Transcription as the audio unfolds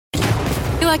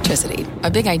Electricity,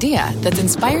 a big idea that's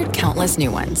inspired countless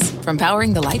new ones. From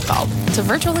powering the light bulb to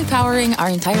virtually powering our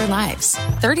entire lives.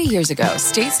 30 years ago,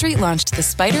 State Street launched the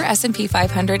SPDR S&P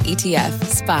 500 ETF,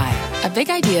 SPY. A big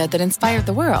idea that inspired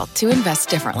the world to invest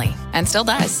differently. And still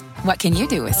does. What can you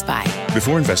do with SPY?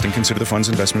 Before investing, consider the fund's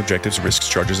investment objectives, risks,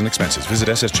 charges, and expenses. Visit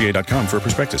ssga.com for a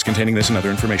prospectus containing this and other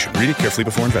information. Read it carefully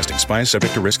before investing. SPY is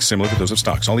subject to risks similar to those of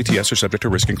stocks. All ETFs are subject to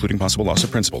risk, including possible loss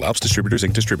of principal. Alps Distributors,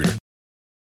 Inc. Distributor.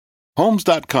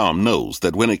 Homes.com knows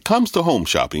that when it comes to home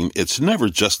shopping, it's never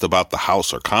just about the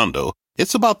house or condo.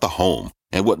 It's about the home.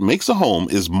 And what makes a home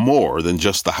is more than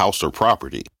just the house or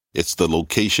property. It's the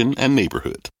location and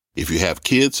neighborhood. If you have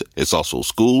kids, it's also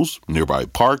schools, nearby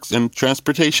parks, and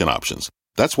transportation options.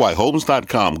 That's why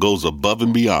Homes.com goes above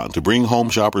and beyond to bring home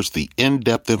shoppers the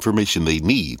in-depth information they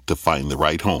need to find the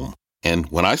right home. And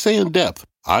when I say in-depth,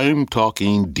 I'm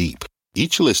talking deep.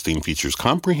 Each listing features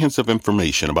comprehensive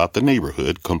information about the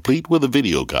neighborhood, complete with a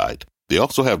video guide. They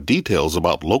also have details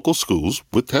about local schools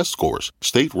with test scores,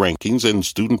 state rankings, and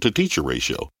student-to-teacher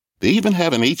ratio. They even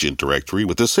have an agent directory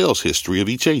with the sales history of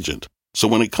each agent. So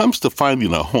when it comes to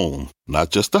finding a home, not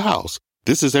just a house,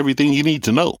 this is everything you need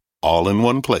to know, all in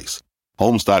one place.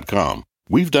 Homes.com.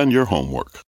 We've done your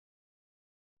homework.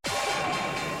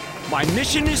 My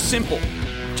mission is simple,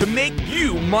 to make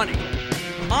you money.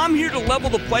 I'm here to level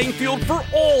the playing field for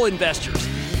all investors.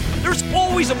 There's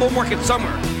always a bull market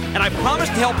somewhere, and I promise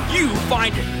to help you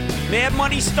find it. Mad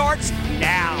Money starts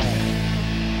now.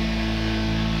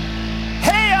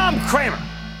 Hey, I'm Kramer.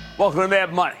 Welcome to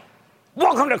Mad Money.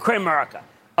 Welcome to Cramerica.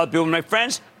 Other people, my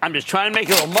friends, I'm just trying to make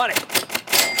a little money.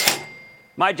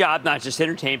 My job, not just to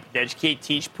entertain, but to educate,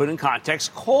 teach, put in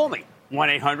context. Call me,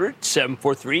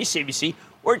 1-800-743-CBC,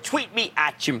 or tweet me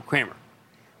at Jim Cramer.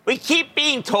 We keep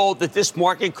being told that this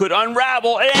market could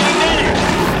unravel at any minute.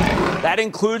 That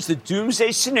includes the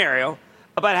doomsday scenario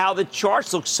about how the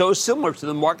charts look so similar to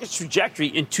the market's trajectory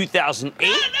in 2008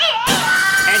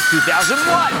 and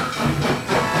 2001.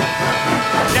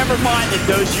 Never mind that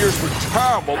those years were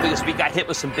terrible because we got hit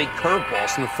with some big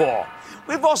curveballs in the fall.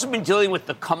 We've also been dealing with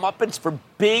the comeuppance for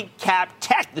big cap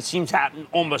tech that seems to happen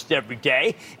almost every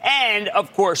day. And,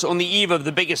 of course, on the eve of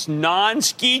the biggest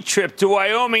non-ski trip to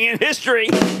Wyoming in history,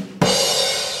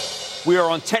 we are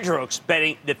on tenterhooks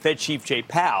betting that Fed Chief Jay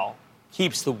Powell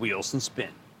keeps the wheels in spin.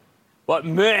 But,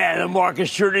 man, the market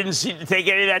sure didn't seem to take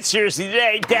any of that seriously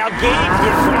today. Dow gaining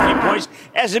 15 points,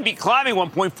 S&P climbing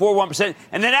 1.41%,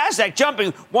 and then NASDAQ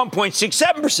jumping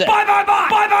 1.67%.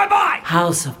 Buy!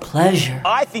 House of pleasure.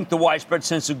 I think the widespread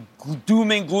sense of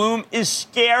doom and gloom is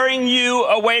scaring you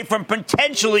away from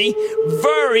potentially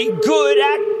very good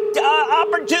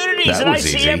opportunities that I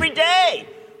see every day.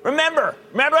 Remember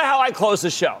how I close the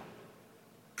show.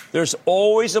 There's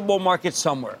always a bull market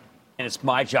somewhere, and it's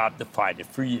my job to find it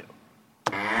for you.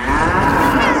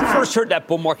 I first heard that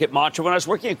bull market mantra when I was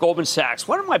working at Goldman Sachs.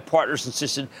 One of my partners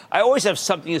insisted I always have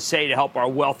something to say to help our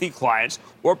wealthy clients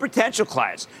or potential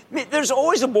clients. I mean, there's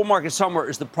always a bull market somewhere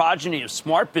is the progeny of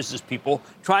smart business people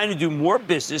trying to do more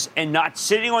business and not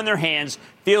sitting on their hands,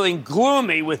 feeling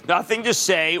gloomy with nothing to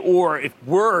say, or, if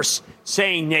worse,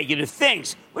 saying negative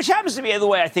things, which happens to be the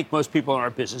way I think most people in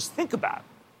our business think about it.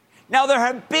 Now, there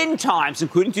have been times,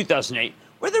 including 2008,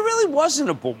 where there really wasn't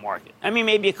a bull market. I mean,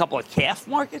 maybe a couple of calf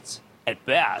markets at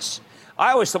best.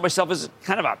 I always thought myself as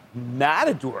kind of a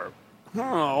matador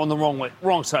on the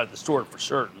wrong side of the story for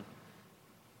certain.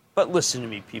 But listen to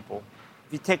me, people.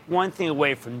 If you take one thing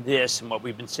away from this and what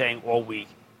we've been saying all week,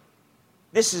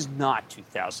 this is not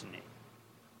 2008.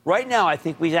 Right now, I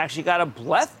think we've actually got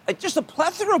just a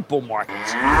plethora of bull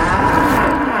markets.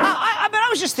 I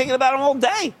was just thinking about them all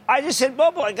day. I just said,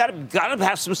 well, I gotta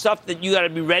have some stuff that you gotta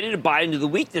be ready to buy into the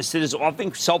weakness that is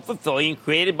often self-fulfilling and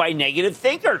created by negative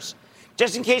thinkers.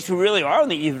 Just in case we really are on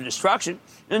the eve of destruction,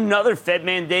 another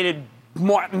Fed-mandated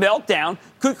meltdown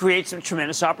could create some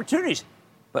tremendous opportunities.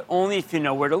 But only if you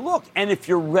know where to look and if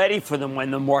you're ready for them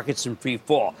when the market's in free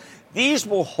fall. These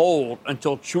will hold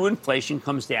until true inflation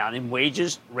comes down in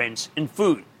wages, rents, and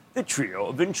food, the trio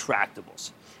of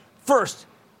intractables. First,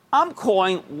 I'm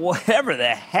calling whatever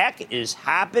the heck is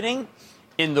happening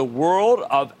in the world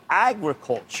of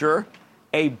agriculture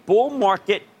a bull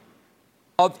market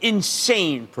of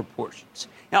insane proportions.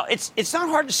 Now, it's not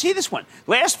hard to see this one.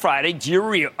 Last Friday,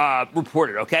 Deere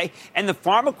reported, okay? And the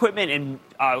farm equipment and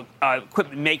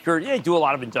equipment maker, they do a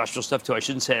lot of industrial stuff, too. I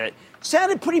shouldn't say that.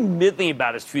 Sounded pretty middling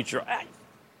about its future.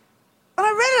 When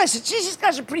I read it, I said, geez, these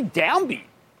guys are pretty downbeat.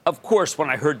 Of course, when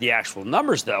I heard the actual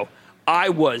numbers, though, I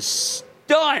was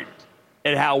stunned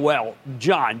at how well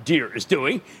John Deere is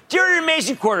doing. Deere had an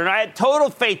amazing quarter, and I had total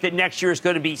faith that next year is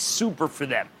going to be super for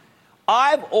them.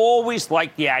 I've always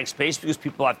liked the ag space because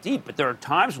people have to eat, but there are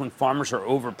times when farmers are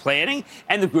overplanting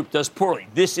and the group does poorly.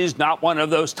 This is not one of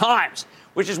those times,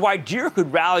 which is why Deere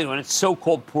could rally on its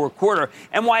so-called poor quarter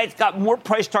and why it's got more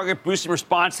price target boost in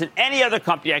response than any other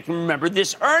company I can remember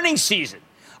this earnings season.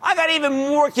 I got even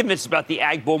more convinced about the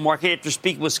ag bull market after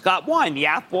speaking with Scott Wine, the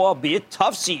affable, albeit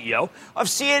tough CEO of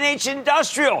CNH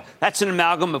Industrial. That's an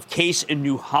amalgam of Case and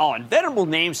New Holland, venerable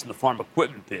names in the farm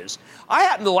equipment biz. I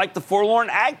happen to like the forlorn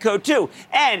AGCO, too.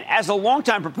 And as a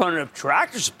longtime proponent of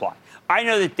Tractor Supply, I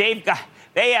know that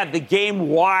they have the game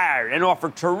wired and offer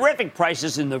terrific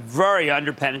prices in the very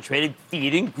underpenetrated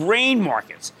feed and grain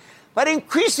markets. But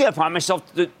increasingly, I find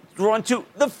myself drawn to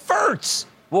the FERTs,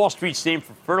 Wall Street's name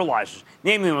for fertilizers,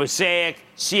 namely Mosaic,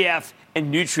 CF, and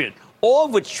Nutrient, all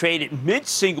of which trade at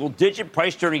mid-single-digit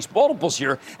price-to-earnings multiples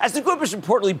here, as the group has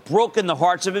reportedly broken the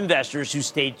hearts of investors who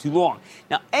stayed too long.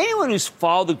 Now, anyone who's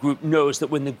followed the group knows that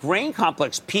when the grain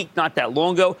complex peaked not that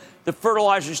long ago, the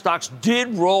fertilizer stocks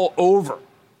did roll over.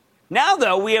 Now,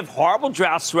 though, we have horrible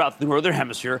droughts throughout the northern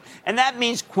hemisphere, and that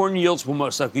means corn yields will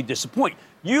most likely disappoint.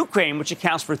 Ukraine, which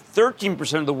accounts for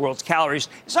 13% of the world's calories,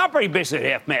 is operating basically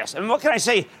at half-mast. And what can I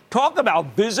say? Talk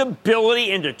about visibility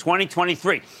into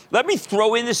 2023. Let me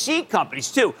throw in the seed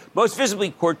companies, too. Most visibly,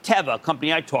 Corteva, a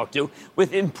company I talked to,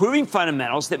 with improving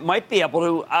fundamentals that might be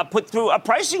able to put through a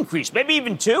price increase, maybe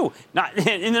even two, not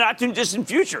in the not-too-distant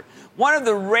future. One of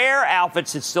the rare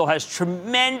outfits that still has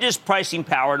tremendous pricing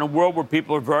power in a world where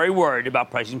people are very worried about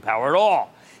pricing power at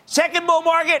all. Second bull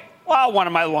market, well, one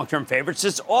of my long-term favorites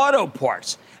is auto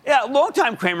parts. Yeah,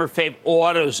 longtime Kramer fave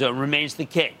AutoZone remains the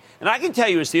king. And I can tell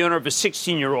you, as the owner of a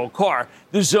 16-year-old car,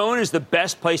 the Zone is the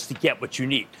best place to get what you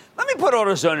need. Let me put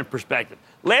AutoZone in perspective.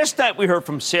 Last night, we heard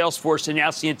from Salesforce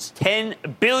announcing its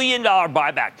 $10 billion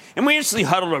buyback, and we instantly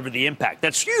huddled over the impact.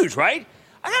 That's huge, right?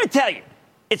 I got to tell you,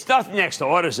 it's nothing next to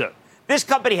AutoZone. This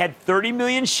company had 30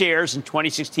 million shares in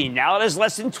 2016. Now it has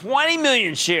less than 20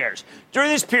 million shares. During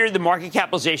this period, the market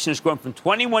capitalization has grown from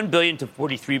 21 billion to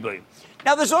 43 billion.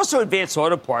 Now, there's also Advanced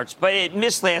Auto Parts, but it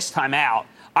missed last time out.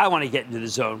 I want to get into the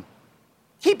Zone.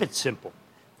 Keep it simple.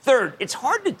 Third, it's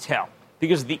hard to tell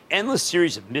because of the endless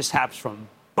series of mishaps from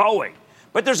Boeing.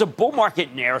 But there's a bull market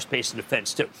in aerospace and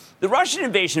defense, too. The Russian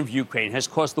invasion of Ukraine has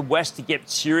caused the West to get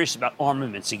serious about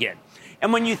armaments again.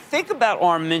 And when you think about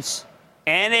armaments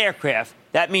and aircraft,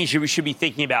 that means we should be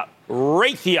thinking about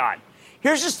Raytheon.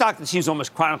 Here's a stock that seems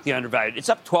almost chronically undervalued. It's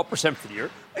up 12% for the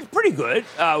year. It's pretty good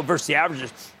versus the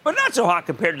averages, but not so hot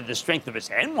compared to the strength of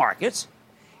its end markets.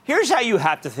 Here's how you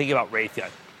have to think about Raytheon.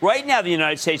 Right now, the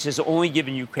United States has only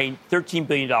given Ukraine $13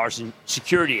 billion in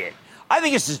security aid. I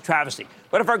think this is a travesty.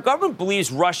 But if our government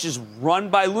believes Russia's run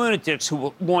by lunatics who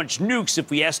will launch nukes if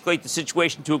we escalate the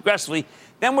situation too aggressively,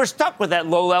 then we're stuck with that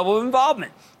low level of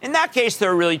involvement. In that case,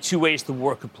 there are really two ways the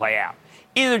war could play out.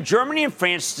 Either Germany and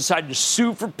France decide to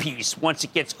sue for peace once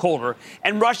it gets colder,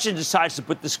 and Russia decides to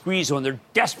put the squeeze on their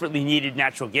desperately needed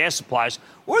natural gas supplies,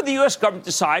 or the U.S. government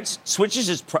switches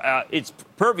its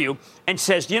purview and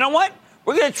says, you know what?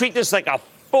 We're going to treat this like a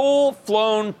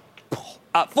full-blown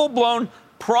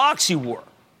proxy war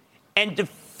and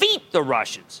defeat the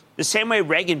Russians the same way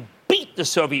Reagan beat the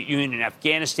Soviet Union in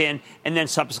Afghanistan and then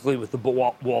subsequently with the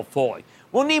wall falling.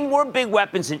 We'll need more big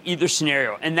weapons in either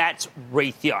scenario, and that's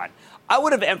Raytheon. I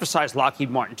would have emphasized Lockheed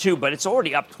Martin, too, but it's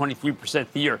already up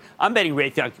 23% the year. I'm betting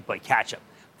Raytheon can play catch-up.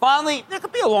 Finally, there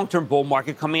could be a long-term bull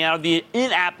market coming out of the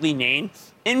inaptly named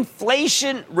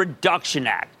Inflation Reduction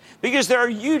Act, because there are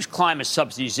huge climate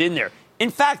subsidies in there. In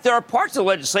fact, there are parts of the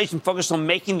legislation focused on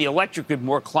making the electric grid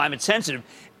more climate sensitive,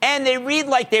 and they read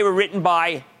like they were written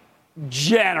by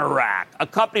Generac, a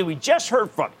company we just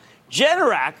heard from.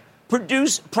 Generac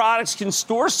produce products can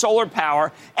store solar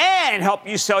power and help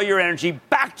you sell your energy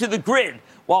back to the grid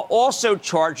while also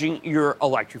charging your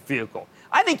electric vehicle.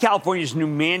 I think California's new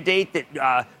mandate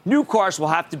that new cars will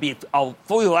have to be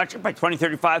fully electric by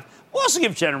 2035 will also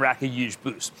give Generac a huge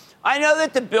boost. I know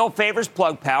that the bill favors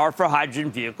plug power for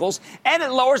hydrogen vehicles, and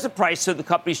it lowers the price so the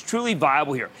company's truly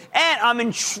viable here. And I'm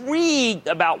intrigued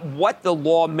about what the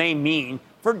law may mean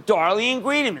for Darley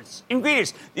Ingredients,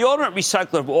 the ultimate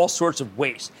recycler of all sorts of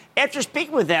waste. After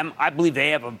speaking with them, I believe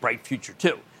they have a bright future,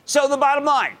 too. So the bottom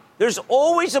line, there's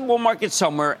always a bull market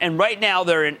somewhere, and right now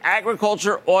they're in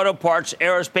agriculture, auto parts,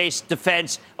 aerospace,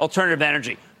 defense, alternative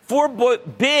energy. Four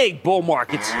big bull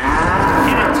markets in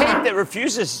a tape that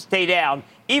refuses to stay down,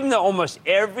 even though almost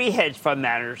every hedge fund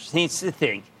manager seems to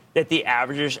think that the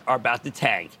averages are about to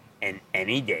tank, and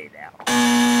any day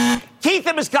now. Keith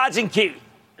in Wisconsin. Keith.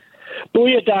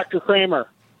 Booyah, Dr. Kramer.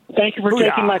 Thank you for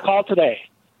taking my call today.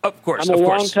 Of course. I'm a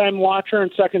long-time watcher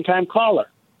and second-time caller.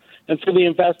 And for the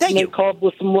investment call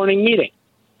with the morning meeting.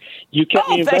 You kept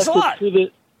me invested through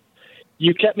the.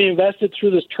 You kept me invested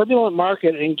through this turbulent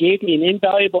market and gave me an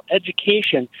invaluable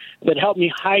education that helped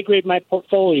me high-grade my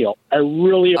portfolio. I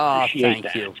really appreciate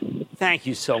that. Thank you. Thank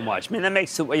you so much. Man, that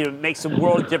makes a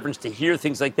world of difference to hear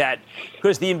things like that,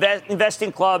 because the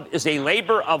Investing Club is a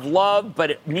labor of love, but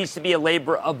it needs to be a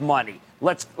labor of money.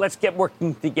 Let's get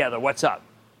working together. What's up?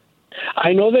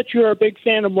 I know that you're a big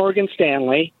fan of Morgan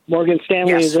Stanley. Morgan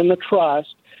Stanley is in the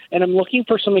trust, and I'm looking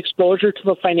for some exposure to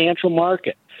the financial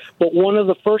market. But one of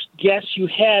the first guests you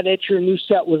had at your new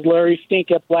set was Larry Fink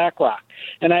at BlackRock.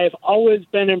 And I have always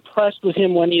been impressed with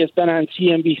him when he has been on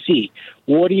CNBC.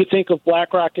 What do you think of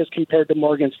BlackRock as compared to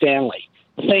Morgan Stanley?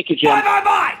 Thank you, Jim.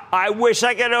 Bye. I wish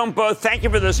I could own both. Thank you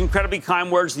for those incredibly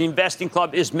kind words. The Investing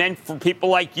Club is meant for people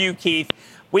like you, Keith.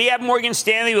 We have Morgan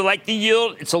Stanley. We like the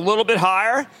yield. It's a little bit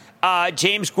higher.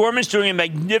 James Gorman's doing a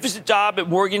magnificent job at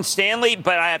Morgan Stanley,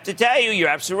 but I have to tell you, you're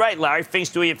absolutely right. Larry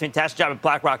Fink's doing a fantastic job at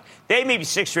BlackRock. They may be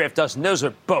 6 or 8 dozen. Those are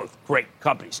both great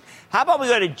companies. How about we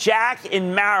go to Jack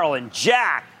in Maryland?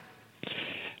 Jack.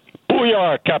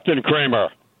 Booyah, Captain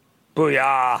Cramer.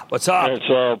 Booyah. What's up? It's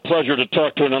a pleasure to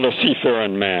talk to another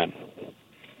seafaring man.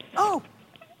 Oh.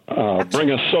 Bring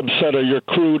a subset of your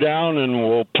crew down, and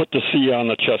we'll put the sea on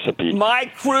the Chesapeake.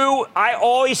 My crew,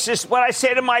 what I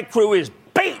say to my crew is,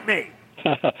 beat me.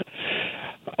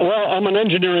 Well, I'm an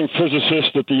engineering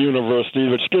physicist at the university,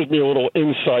 which gives me a little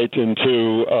insight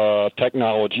into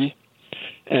technology.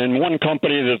 And one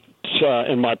company that's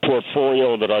in my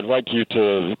portfolio that I'd like you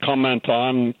to comment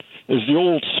on is the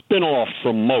old spin-off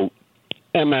from Moat,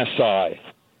 MSI.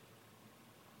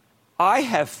 I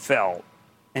have felt,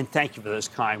 and thank you for those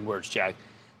kind words, Jack,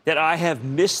 that I have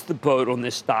missed the boat on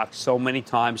this stock so many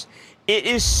times. It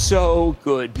is so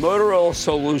good. Motorola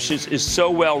Solutions is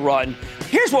so well run.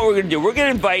 Here's what we're going to do. We're going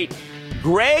to invite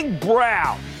Greg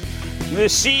Brown, the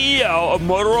CEO of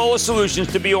Motorola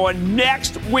Solutions, to be on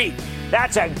next week.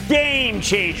 That's a game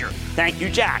changer. Thank you,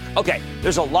 Jack. Okay,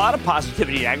 there's a lot of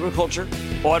positivity in agriculture,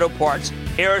 auto parts,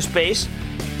 aerospace,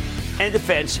 and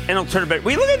defense, and alternative.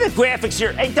 We look at the graphics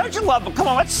here. Hey, don't you love them? Come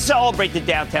on, let's celebrate the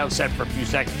downtown set for a few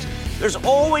seconds. There's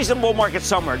always a bull market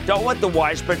somewhere. Don't let the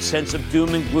widespread sense of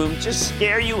doom and gloom just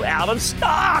scare you out of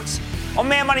stocks. On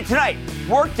Man Money tonight,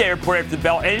 Workday report after the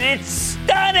bell, and it's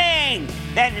stunning.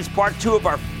 That is part 2 of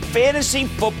our fantasy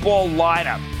football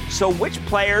lineup. So which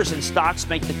players and stocks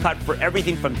make the cut for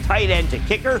everything from tight end to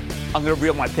kicker? I'm going to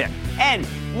reveal my pick. And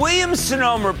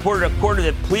Williams-Sonoma reported a quarter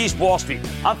that pleased Wall Street.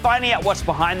 I'm finding out what's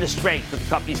behind the strength of the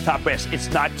company's top brass. It's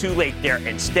not too late there,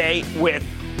 and stay with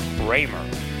Cramer.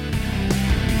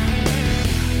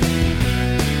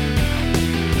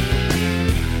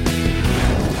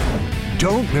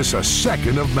 Don't miss a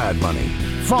second of Mad Money.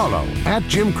 Follow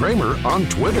 @Jim Cramer on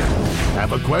Twitter.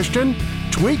 Have a question?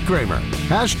 Tweet Cramer.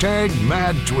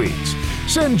 #MadTweets.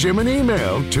 Send Jim an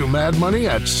email to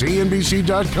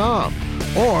madmoney@cnbc.com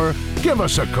or give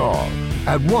us a call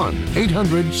at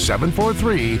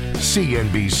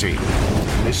 1-800-743-CNBC.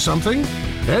 Miss something?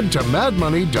 Head to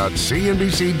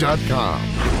madmoney.cnbc.com.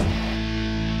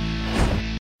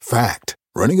 Fact.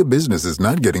 Running a business is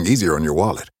not getting easier on your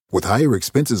wallet. With higher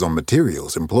expenses on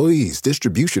materials, employees,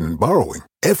 distribution, and borrowing,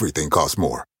 everything costs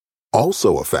more.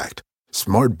 Also a fact.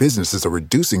 Smart businesses are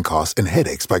reducing costs and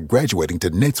headaches by graduating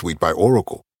to NetSuite by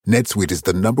Oracle. NetSuite is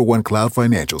the #1 cloud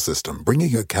financial system,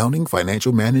 bringing accounting,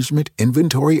 financial management,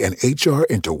 inventory, and HR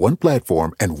into one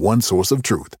platform and one source of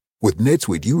truth. With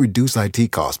NetSuite, you reduce IT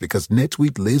costs because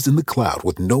NetSuite lives in the cloud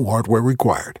with no hardware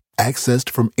required, accessed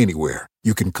from anywhere.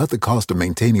 You can cut the cost of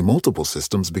maintaining multiple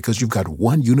systems because you've got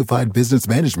one unified business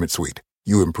management suite.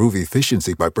 You improve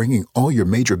efficiency by bringing all your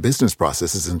major business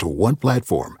processes into one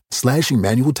platform, slashing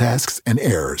manual tasks and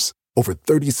errors. Over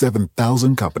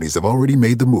 37,000 companies have already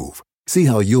made the move. See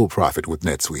how you'll profit with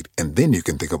NetSuite, and then you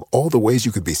can think of all the ways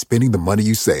you could be spending the money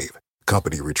you save.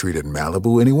 Company retreat in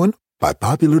Malibu, anyone? By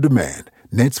popular demand,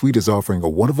 NetSuite is offering a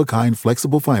one-of-a-kind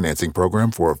flexible financing program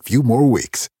for a few more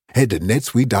weeks. Head to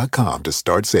netsuite.com to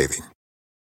start saving.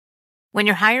 When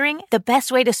you're hiring, the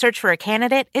best way to search for a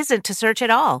candidate isn't to search at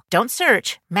all. Don't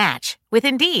search, match with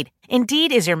Indeed.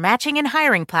 Indeed is your matching and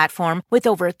hiring platform with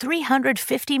over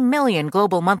 350 million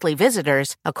global monthly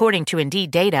visitors, according to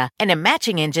Indeed data, and a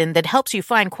matching engine that helps you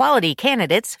find quality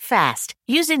candidates fast.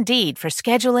 Use Indeed for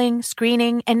scheduling,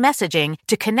 screening, and messaging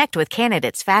to connect with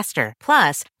candidates faster.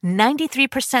 Plus,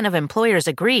 93% of employers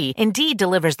agree Indeed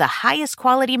delivers the highest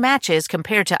quality matches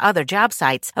compared to other job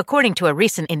sites, according to a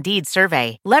recent Indeed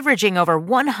survey. Leveraging over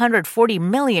 140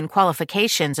 million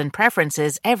qualifications and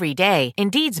preferences every day,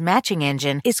 Indeed's matching hiring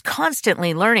engine is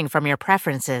constantly learning from your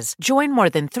preferences. Join more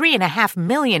than 3.5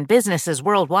 million businesses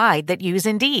worldwide that use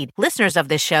Indeed. Listeners of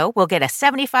this show will get a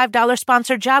 $75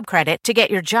 sponsored job credit to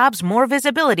get your jobs more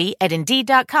visibility at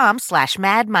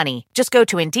Indeed.com/MadMoney. Just go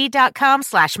to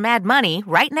Indeed.com/MadMoney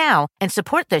right now and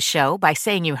support this show by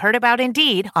saying you heard about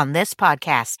Indeed on this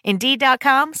podcast.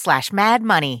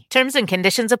 Indeed.com/MadMoney. Terms and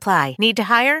conditions apply. Need to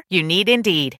hire? You need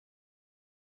Indeed.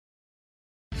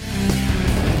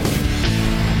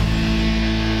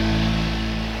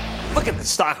 Look at the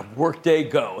stock of Workday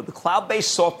Go, the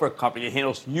cloud-based software company that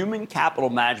handles human capital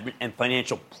management and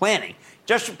financial planning.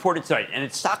 Just reported tonight, and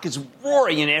its stock is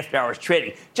roaring in after-hours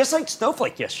trading, just like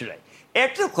Snowflake yesterday.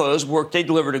 After the close, Workday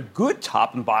delivered a good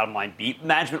top and bottom line beat.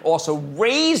 Management also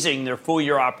raising their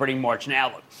full-year operating margin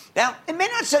outlook. Now, it may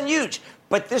not sound huge,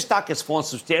 but this stock has fallen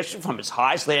substantially from its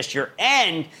highs last year,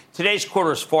 and today's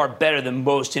quarter is far better than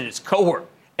most in its cohort,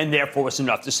 and therefore was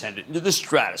enough to send it into the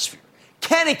stratosphere.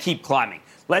 Can it keep climbing?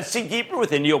 Let's dig deeper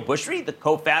with Aneel Bhusri, the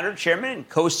co-founder, chairman, and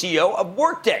co-CEO of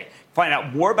Workday. Find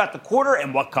out more about the quarter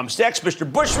and what comes next.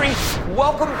 Mr. Bhusri,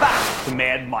 welcome back to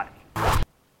Mad Money.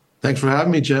 Thanks for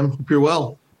having me, Jim. Hope you're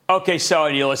well. Okay, so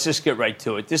Aneel, let's just get right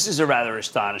to it. This is a rather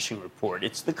astonishing report.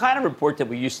 It's the kind of report that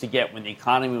we used to get when the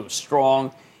economy was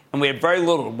strong and we had very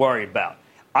little to worry about.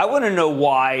 I want to know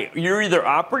why you're either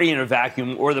operating in a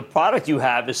vacuum or the product you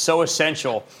have is so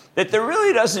essential that there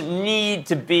really doesn't need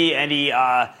to be any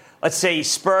let's say,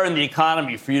 spur in the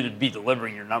economy for you to be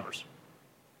delivering your numbers?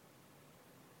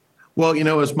 Well,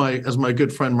 as my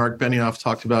good friend Mark Benioff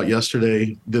talked about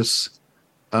yesterday, this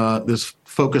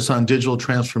focus on digital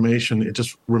transformation, it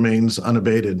just remains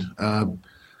unabated.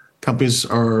 Companies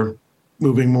are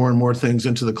moving more and more things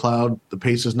into the cloud. The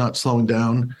pace is not slowing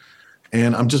down,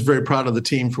 and I'm just very proud of the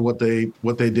team for what they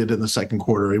did in the second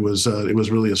quarter. It was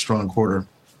really a strong quarter.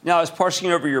 Now, I was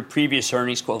parsing over your previous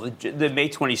earnings call, the May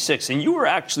 26th, and you were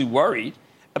actually worried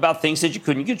about things that you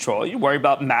couldn't control. You worried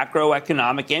about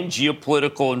macroeconomic and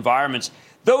geopolitical environments.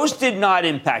 Those did not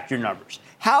impact your numbers.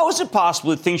 How is it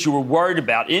possible that things you were worried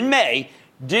about in May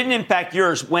didn't impact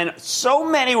yours when so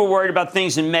many were worried about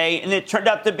things in May, and it turned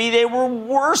out to be they were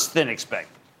worse than expected?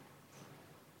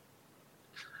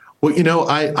 Well,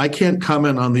 I can't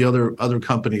comment on the other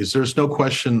companies. There's no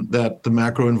question that the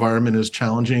macro environment is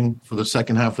challenging for the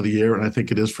second half of the year, and I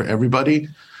think it is for everybody.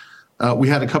 We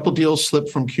had a couple deals slip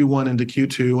from Q1 into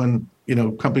Q2, and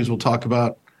companies will talk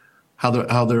about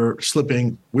how they're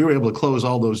slipping. We were able to close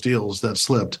all those deals that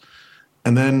slipped,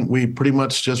 and then we pretty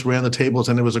much just ran the tables,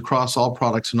 and it was across all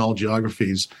products and all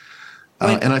geographies.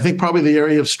 And I think probably the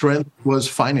area of strength was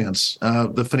finance.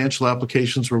 The financial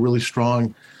applications were really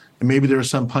strong. And maybe there's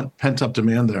some pent-up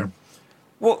demand there.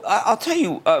 Well, I'll tell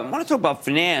you, I want to talk about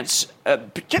finance,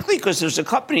 particularly because there's a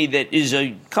company that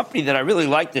I really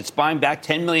like that's buying back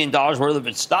 $10 million worth of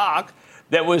its stock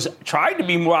that was trying to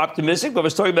be more optimistic, but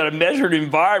was talking about a measured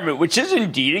environment, which is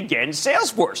indeed, again,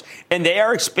 Salesforce. And they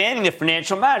are expanding the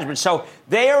financial management. So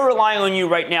they are relying on you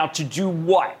right now to do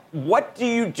what? What do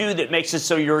you do that makes it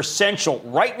so you're essential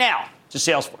right now to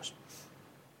Salesforce?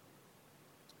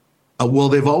 Well,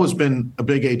 they've always been a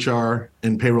big HR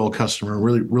and payroll customer,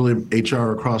 really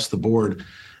HR across the board.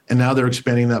 And now they're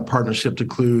expanding that partnership to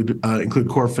include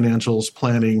core financials,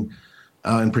 planning,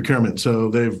 and procurement. So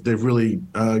they've really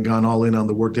gone all in on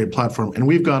the Workday platform. And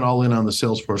we've gone all in on the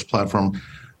Salesforce platform.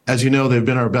 As you know, they've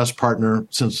been our best partner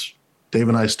since Dave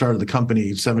and I started the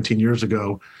company 17 years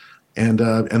ago. And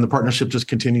the partnership just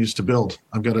continues to build.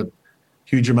 I've got a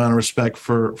huge amount of respect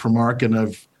for Mark, and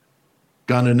I've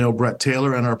gotten to know Brett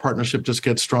Taylor, and our partnership just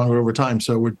gets stronger over time.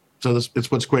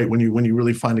 It's what's great when you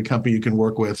really find a company you can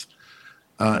work with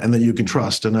and that you can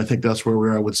trust. And I think that's where we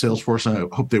are with Salesforce, and I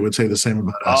hope they would say the same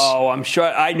about us. Oh, I'm sure.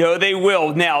 I know they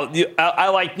will. Now, I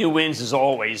like new wins as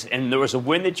always, and there was a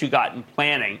win that you got in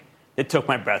planning that took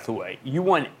my breath away. You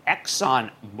won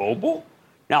ExxonMobil.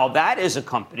 Now, that is a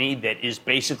company that is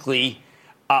basically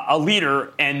a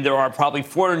leader, and there are probably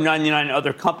 499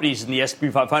 other companies in the S&P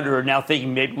 500 who are now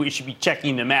thinking maybe we should be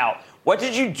checking them out. What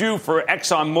did you do for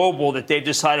ExxonMobil that they've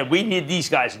decided we need these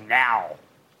guys now?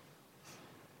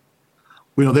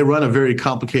 They run a very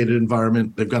complicated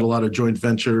environment. They've got a lot of joint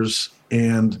ventures,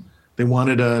 and they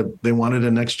wanted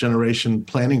a next generation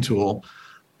planning tool.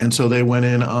 And so they went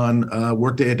in on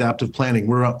Workday Adaptive Planning.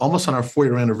 We're almost on our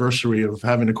 4-year anniversary of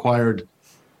having acquired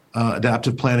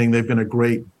Adaptive Planning. They've been a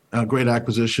great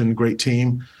acquisition, great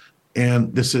team,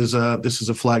 and this is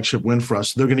a flagship win for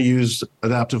us. They're going to use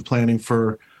Adaptive Planning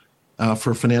for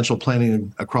financial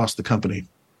planning across the company.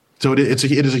 So it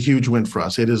is a huge win for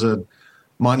us. It is a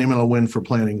monumental win for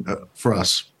planning for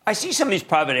us. I see some of these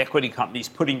private equity companies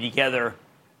putting together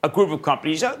a group of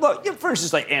companies. Look, for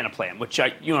instance, like Anaplan, which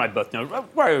you and I both know, a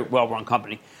very well-run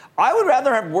company. I would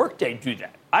rather have Workday do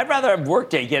that. I'd rather have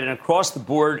Workday get an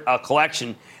across-the-board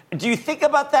collection. Do you think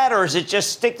about that, or is it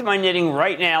just stick to my knitting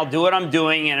right now, do what I'm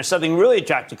doing, and if something really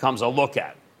attractive comes, I'll look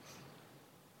at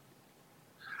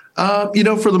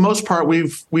it? For the most part,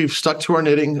 we've stuck to our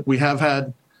knitting. We have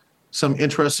had some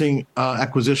interesting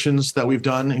acquisitions that we've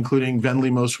done, including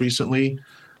Venly most recently.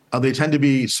 They tend to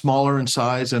be smaller in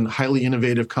size and highly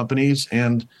innovative companies.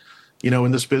 And,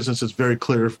 in this business, it's very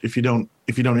clear if you don't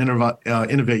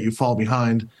innovate, you fall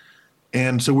behind.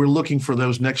 And so we're looking for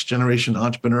those next generation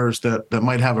entrepreneurs that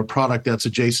might have a product that's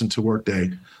adjacent to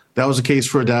Workday. That was the case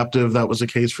for Adaptive. That was the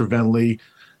case for Venly.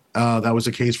 That was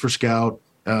the case for Scout.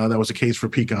 That was the case for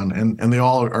Peakon. And they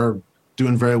all are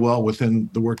doing very well within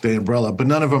the Workday umbrella, but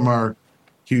none of them are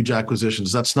huge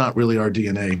acquisitions. That's not really our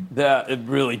DNA.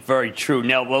 Really very true.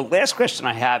 Now, the last question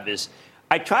I have is,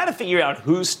 I try to figure out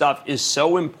whose stuff is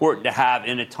so important to have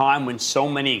in a time when so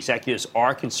many executives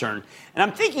are concerned. And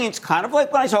I'm thinking it's kind of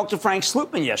like when I talked to Frank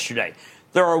Slootman yesterday.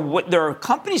 There are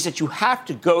companies that you have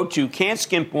to go to, can't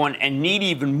skimp on, and need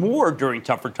even more during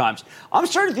tougher times. I'm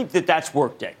starting to think that that's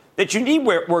Workday, that you need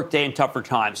Workday in tougher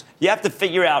times. You have to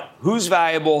figure out who's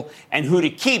valuable and who to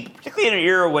keep, particularly in an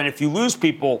era when if you lose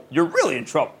people, you're really in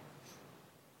trouble.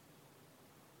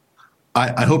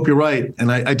 I hope you're right.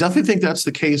 And I definitely think that's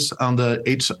the case on the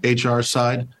HR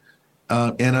side.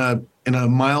 In a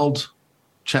mild,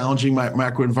 challenging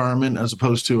macro environment as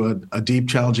opposed to a deep,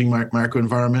 challenging macro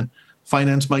environment,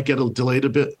 finance might get delayed a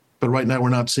bit. But right now we're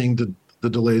not seeing the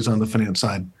delays on the finance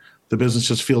side. The business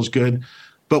just feels good.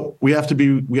 But we have to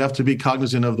be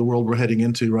cognizant of the world we're heading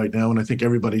into right now, and I think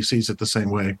everybody sees it the same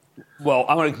way. Well,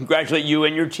 I want to congratulate you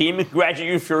and your team, and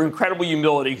congratulate you for your incredible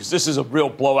humility, because this is a real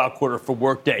blowout quarter for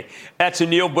Workday. That's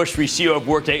Aneel Bhusri, CEO of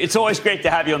Workday. It's always great to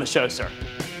have you on the show, sir.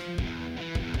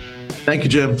 Thank you,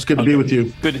 Jim. It's good to be with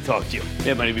you. Good to talk to you.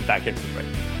 Everybody will be back into the break.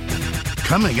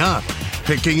 Coming up,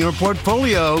 picking your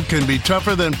portfolio can be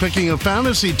tougher than picking a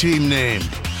fantasy team name.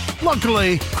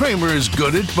 Luckily, Cramer is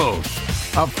good at both.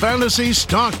 A fantasy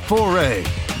stock foray.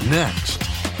 Next.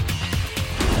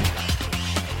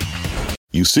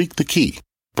 You seek the key,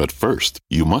 but first,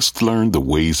 you must learn the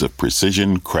ways of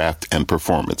precision, craft, and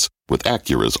performance with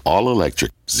Acura's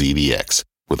all-electric ZDX.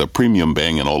 With a premium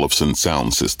Bang & Olufsen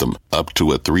sound system up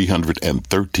to a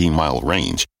 313-mile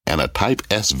range and a Type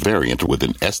S variant with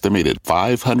an estimated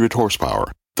 500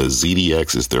 horsepower, the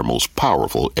ZDX is their most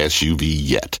powerful SUV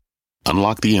yet.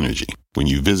 Unlock the energy when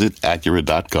you visit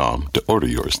Acura.com to order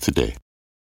yours today.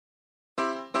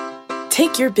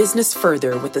 Take your business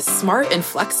further with the smart and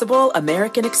flexible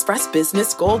American Express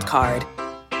Business Gold Card.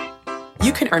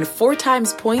 You can earn 4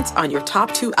 times points on your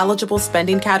top 2 eligible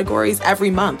spending categories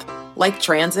every month, like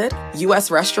transit,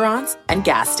 U.S. restaurants, and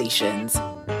gas stations.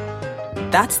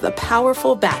 That's the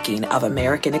powerful backing of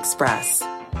American Express.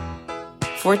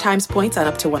 4 times points on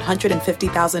up to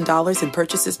 $150,000 in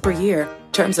purchases per year.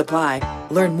 Terms apply.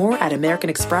 Learn more at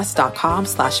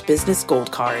americanexpress.com/business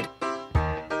gold card.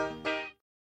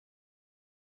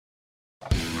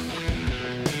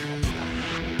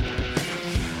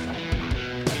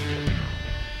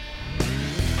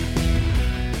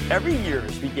 Every year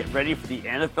as we get ready for the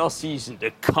NFL season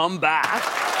to come back,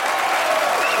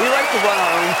 we like to run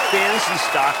our own fantasy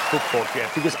stock football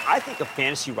draft because I think a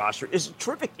fantasy roster is a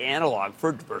terrific analog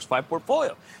for a diversified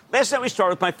portfolio. Last night we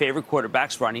started with my favorite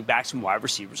quarterbacks, running backs, and wide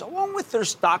receivers, along with their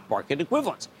stock market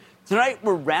equivalents. Tonight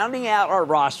we're rounding out our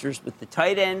rosters with the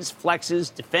tight ends,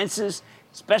 flexes, defenses,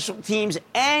 special teams,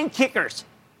 and kickers.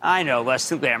 I know, less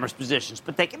than glamorous positions,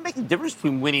 but they can make the difference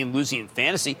between winning and losing in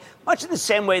fantasy, much in the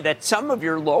same way that some of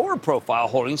your lower profile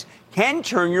holdings can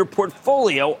turn your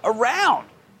portfolio around.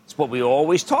 It's what we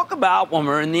always talk about when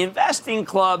we're in the investing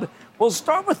club. We'll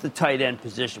start with the tight end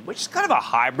position, which is kind of a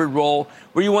hybrid role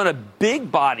where you want a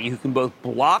big body who can both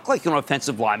block like an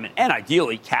offensive lineman and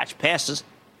ideally catch passes,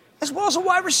 as well as a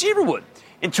wide receiver would.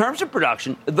 In terms of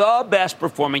production, the best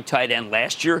performing tight end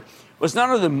last year was none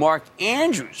other than Mark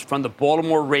Andrews from the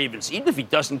Baltimore Ravens, even if he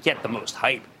doesn't get the most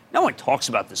hype. No one talks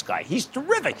about this guy. He's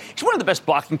terrific. He's one of the best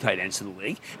blocking tight ends in the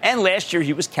league. And last year,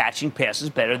 he was catching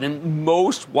passes better than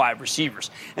most wide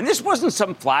receivers. And this wasn't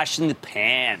some flash in the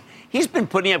pan. He's been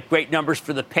putting up great numbers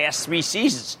for the past 3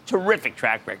 seasons. Terrific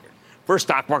track record. For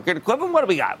stock market equivalent, what do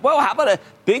we got? Well, how about a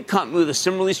big company with a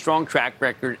similarly strong track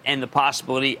record and the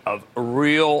possibility of a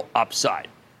real upside?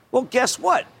 Well, guess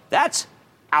what? That's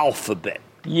Alphabet.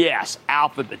 Yes,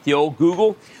 Alphabet, the old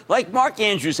Google. Like Mark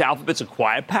Andrews, Alphabet's a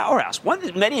quiet powerhouse, one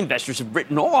that many investors have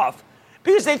written off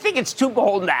because they think it's too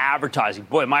beholden to advertising.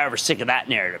 Boy, am I ever sick of that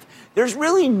narrative. There's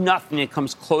really nothing that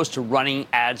comes close to running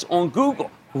ads on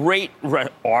Google. great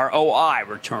ROI,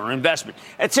 return on investment.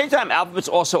 At the same time, Alphabet's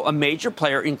also a major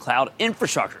player in cloud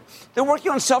infrastructure. They're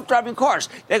working on self-driving cars.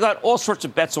 They've got all sorts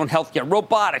of bets on healthcare,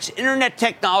 robotics, internet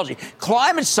technology,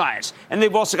 climate science, and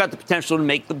they've also got the potential to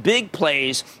make the big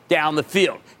plays down the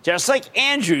field. Just like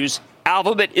Andrews,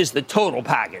 Alphabet is the total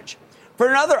package. For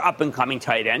another up-and-coming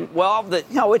tight end, well,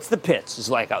 it's the Pitts, is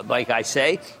like I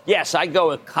say. Yes, I go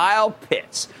with Kyle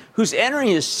Pitts, who's entering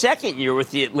his second year with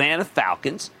the Atlanta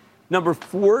Falcons. Number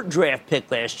 4 draft pick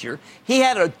last year. He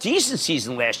had a decent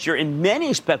season last year, and many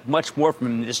expect much more from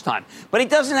him this time. But he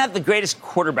doesn't have the greatest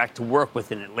quarterback to work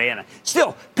with in Atlanta.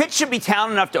 Still, Pitt should be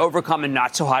talented enough to overcome a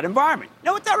not-so-hot environment. You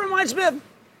know what that reminds me of?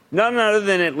 None other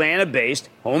than Atlanta-based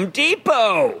Home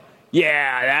Depot.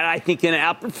 Yeah, that I think can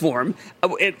outperform,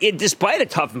 despite a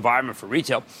tough environment for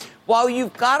retail. While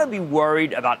you've got to be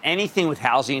worried about anything with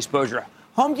housing exposure,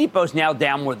 Home Depot's now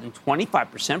down more than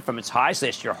 25% from its highs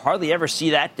last year. Hardly ever see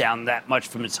that down that much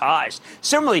from its highs.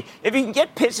 Similarly, if you can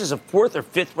get Pitts as a 4th or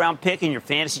 5th round pick in your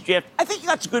fantasy draft, I think you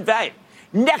got some good value.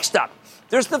 Next up,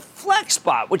 there's the flex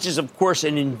spot, which is, of course,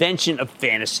 an invention of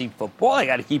fantasy football. I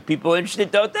got to keep people interested,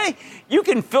 don't they? You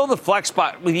can fill the flex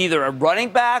spot with either a running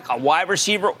back, a wide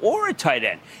receiver, or a tight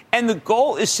end. And the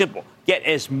goal is simple. Get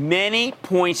as many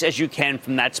points as you can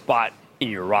from that spot in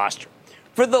your roster.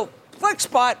 For the flex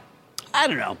spot, I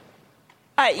don't know.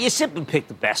 You simply pick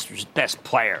the best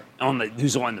player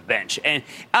who's on the bench, and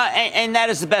that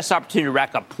is the best opportunity to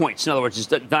rack up points. In other words,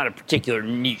 it's not a particular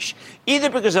niche, either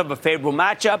because of a favorable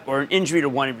matchup or an injury to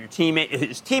one of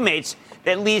his teammates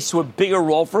that leads to a bigger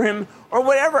role for him, or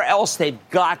whatever else they've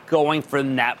got going for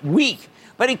them that week.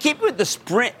 But in keeping with the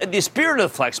spirit of the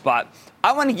flex spot,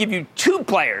 I want to give you 2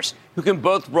 players who can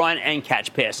both run and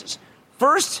catch passes.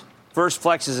 First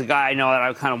flex is a guy I know that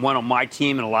I kind of want on my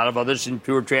team and a lot of others in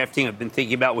pure drafting I've been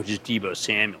thinking about, which is Deebo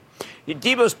Samuel.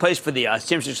 Deebo's plays for the San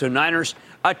Francisco Niners.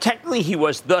 Technically, he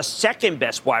was the second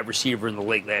best wide receiver in the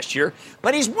league last year,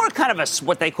 but he's more kind of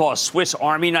what they call a Swiss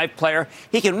Army knife player.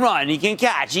 He can run, he can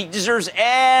catch. He deserves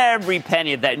every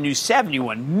penny of that new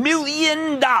 $71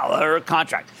 million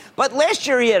contract. But last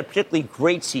year, he had a particularly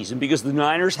great season because the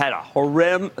Niners had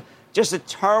just a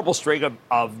terrible streak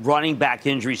of running back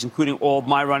injuries, including all of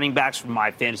my running backs from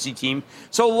my fantasy team.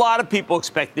 So a lot of people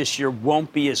expect this year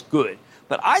won't be as good.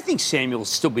 But I think Samuel will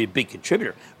still be a big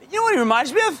contributor. You know what he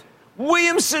reminds me of?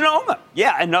 Williams-Sonoma.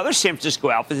 Yeah, another San Francisco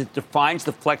outfit that defines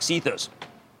the flex ethos.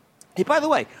 Hey, by the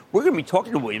way, we're going to be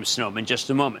talking to Williams-Sonoma in just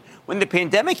a moment. When the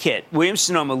pandemic hit,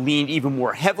 Williams-Sonoma leaned even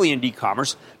more heavily into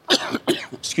e-commerce,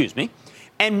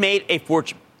 and made a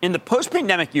fortune. In the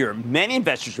post-pandemic year, many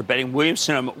investors are betting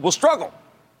Williams-Sonoma will struggle.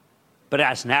 But it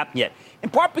hasn't happened yet, in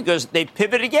part because they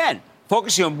pivot again,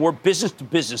 focusing on more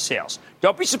business-to-business sales.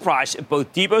 Don't be surprised if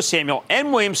both Deebo Samuel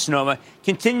and Williams-Sonoma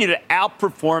continue to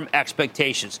outperform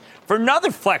expectations. For another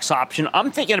flex option,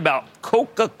 I'm thinking about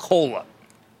Coca-Cola.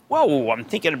 Whoa, I'm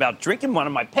thinking about drinking one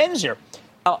of my pens here.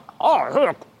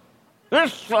 Look,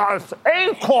 this is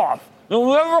a cough.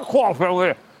 You'll never cough over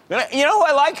here. You know who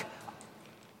I like?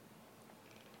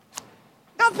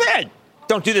 Not bad.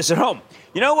 Don't do this at home.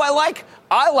 You know who I like?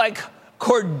 I like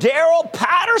Cordero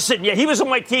Patterson. Yeah, he was on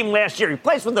my team last year. He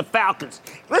plays for the Falcons.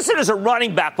 Listed as a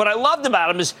running back. What I loved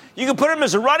about him is you can put him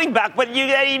as a running back, but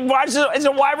he runs as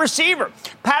a wide receiver.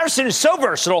 Patterson is so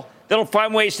versatile that he'll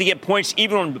find ways to get points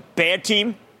even on a bad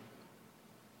team.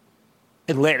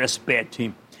 Atlanta's a bad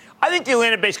team. I think the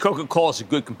Atlanta-based Coca-Cola is a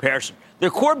good comparison.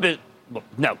 Their core business,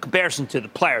 comparison to the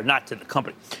player, not to the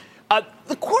company.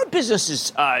 The core business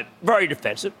is very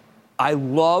defensive. I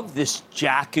love this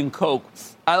Jack and Coke.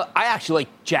 I actually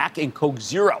like Jack and Coke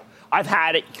Zero. I've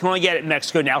had it. You can only get it in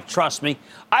Mexico now. Trust me.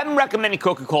 I'm recommending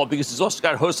Coca-Cola because it's also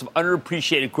got a host of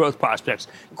underappreciated growth prospects,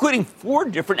 including 4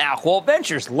 different alcohol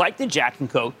ventures like the Jack and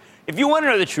Coke. If you want to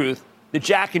know the truth, the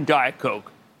Jack and Diet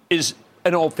Coke is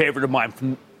an old favorite of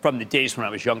mine from the days when I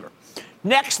was younger.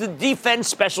 Next, the defense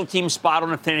special team spot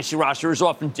on a fantasy roster is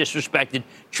often disrespected,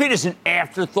 treated as an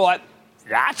afterthought.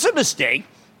 That's a mistake.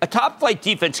 A top-flight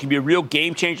defense can be a real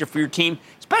game-changer for your team,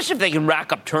 especially if they can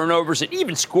rack up turnovers and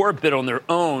even score a bit on their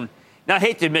own. Now, I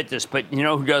hate to admit this, but you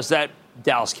know who does that?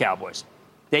 Dallas Cowboys.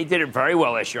 They did it very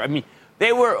well last year. I mean,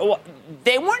 they weren't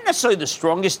necessarily the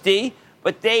strongest D,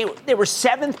 but they were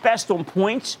 7th best on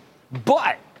points,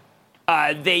 but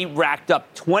they racked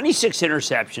up 26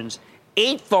 interceptions,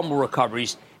 8 fumble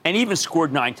recoveries, and even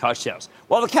scored 9 touchdowns.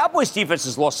 While the Cowboys' defense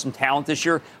has lost some talent this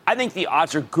year, I think the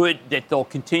odds are good that they'll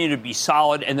continue to be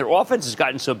solid, and their offense has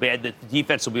gotten so bad that the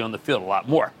defense will be on the field a lot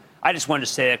more. I just wanted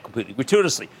to say that completely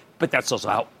gratuitously, but that's also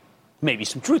how maybe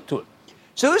some truth to it.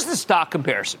 So this is the stock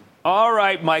comparison. All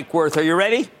right, Mike Wirth, are you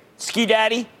ready? Ski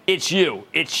Daddy, it's you.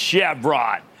 It's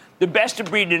Chevron. the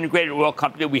best-of-breed integrated oil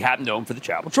company we have known for the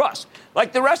Charitable Trust.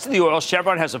 Like the rest of the oil,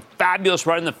 Chevron has a fabulous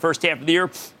run in the first half of the year.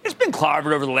 It's been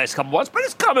clobbered over the last couple months, but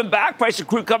it's coming back. Price of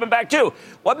crude coming back, too.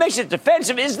 What makes it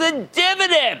defensive is the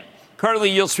dividend.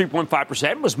 Currently yields 3.5%.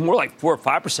 It was more like 4 or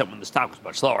 5% when the stock was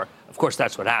much lower. Of course,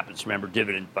 that's what happens. Remember,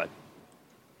 dividend, but...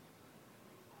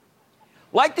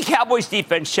 Like the Cowboys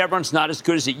defense, Chevron's not as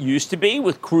good as it used to be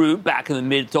with crude back in the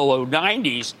mid to low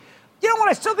 90s. You know what?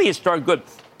 I still think it's darn good.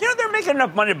 You know, they're making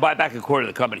enough money to buy back a quarter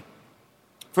of the company.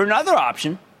 For another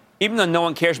option, even though no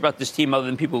one cares about this team other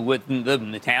than people who live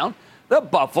in the town, the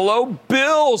Buffalo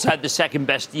Bills had the second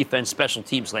best defense special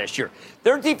teams last year.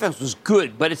 Their defense was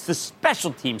good, but it's the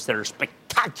special teams that are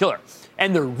spectacular,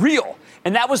 and they're real.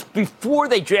 And that was before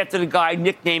they drafted a guy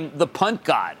nicknamed the Punt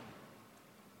God.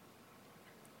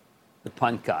 The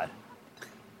Punt God.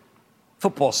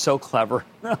 Football's so clever.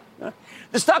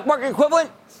 The stock market equivalent?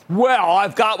 Well,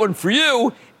 I've got one for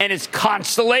you, and it's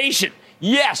Constellation.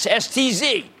 Yes,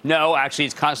 STZ. No, actually,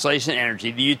 it's Constellation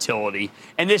Energy, the utility.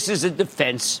 And this is a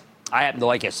defense. I happen to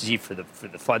like STZ for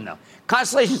the fun, though.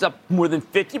 Constellation's up more than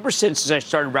 50% since I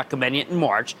started recommending it in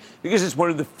March because it's one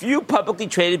of the few publicly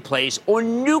traded plays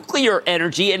on nuclear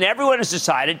energy, and everyone has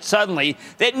decided suddenly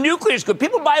that nuclear is good.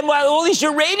 People buy all these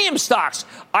uranium stocks.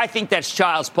 I think that's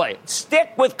child's play.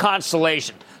 Stick with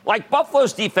Constellation. Like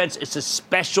Buffalo's defense, it's a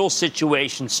special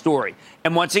situation story.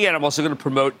 And once again, I'm also going to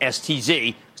promote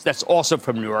STZ, because that's also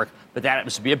from New York, but that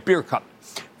happens to be a beer company.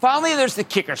 Finally, there's the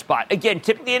kicker spot. Again,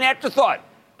 typically an afterthought.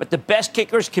 But the best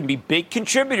kickers can be big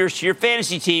contributors to your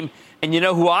fantasy team. And you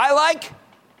know who I like?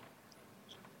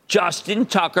 Justin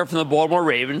Tucker from the Baltimore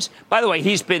Ravens. By the way,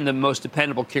 he's been the most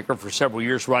dependable kicker for several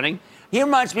years running. He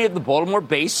reminds me of the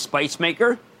Baltimore-based spice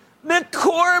maker,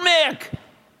 McCormick,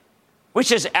 which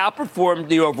has outperformed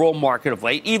the overall market of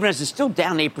late, even as it's still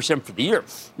down 8% for the year.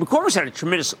 McCormick's had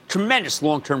a tremendous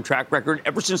long-term track record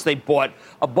ever since they bought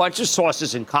a bunch of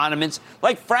sauces and condiments,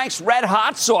 like Frank's Red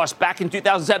Hot sauce back in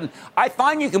 2007. I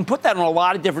find you can put that on a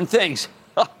lot of different things.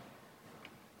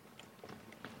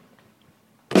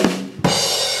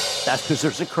 That's because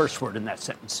there's a curse word in that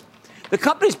sentence. The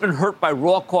company's been hurt by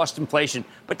raw cost inflation,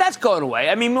 but that's going away.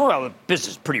 I mean, well, the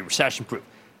business is pretty recession-proof.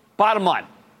 Bottom line.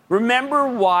 Remember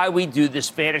why we do this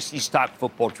fantasy stock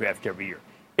football draft every year.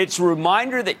 It's a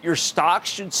reminder that your stocks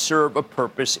should serve a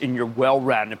purpose in your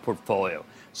well-rounded portfolio.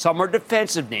 Some are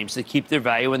defensive names that keep their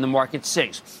value when the market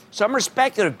sinks. Some are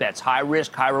speculative bets, high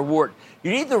risk, high reward.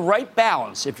 You need the right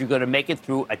balance if you're going to make it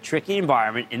through a tricky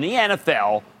environment in the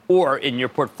NFL or in your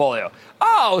portfolio.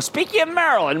 Oh, speaking of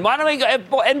Maryland, why don't we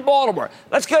go in Baltimore?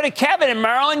 Let's go to Kevin in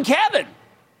Maryland. Kevin.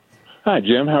 Hi,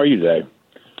 Jim. How are you today?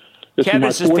 Kevin,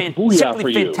 this is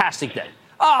simply fantastic day.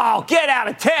 Oh, get out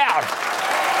of town.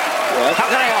 Yes. How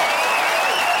can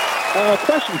I help?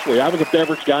 Question for you. I was a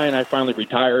beverage guy, and I finally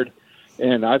retired.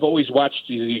 And I've always watched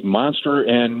the Monster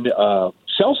and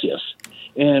Celsius.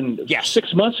 And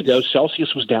 6 months ago,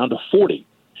 Celsius was down to 40.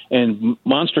 And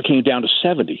Monster came down to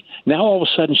 70. Now, all of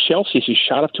a sudden, Celsius has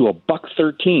shot up to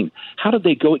 $1.13. How did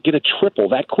they get a triple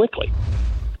that quickly?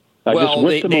 Well,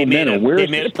 they made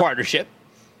a partnership.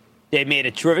 They made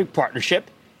a terrific partnership,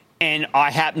 and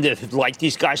I happen to have liked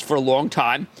these guys for a long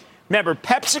time. Remember,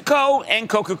 PepsiCo and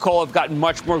Coca-Cola have gotten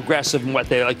much more aggressive in what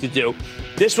they like to do.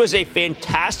 This was a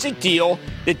fantastic deal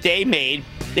that they made.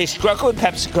 They struck with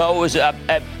PepsiCo. It was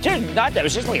it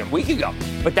was just like a week ago,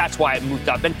 but that's why it moved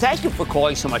up. And thank you for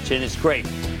calling so much in. It's great.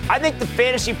 I think the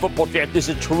fantasy football draft is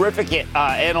a terrific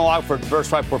analog for a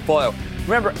diversified portfolio.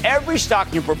 Remember, every stock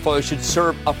in your portfolio should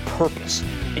serve a purpose,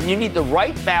 and you need the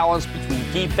right balance between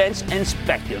defense and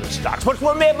speculative stocks. What's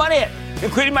more made money at?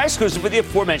 Including my exclusive with the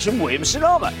aforementioned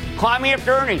Williams-Sonoma. Climbing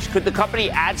after earnings. Could the company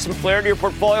add some flair to your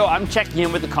portfolio? I'm checking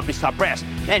in with the company's top brass.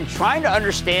 And trying to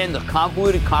understand the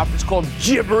convoluted conference called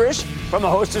gibberish from a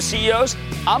host of CEOs,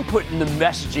 I'm putting the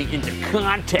messaging into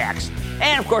context.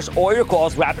 And, of course, all your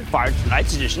calls rapid fire in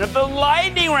tonight's edition of the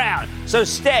Lightning Round. So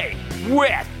stay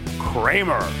with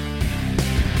Cramer.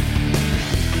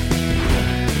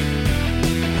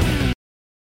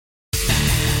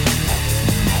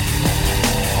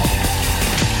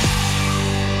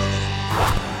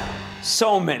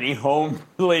 So many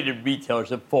home-related retailers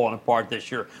have fallen apart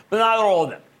this year, but not all of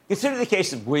them. Consider the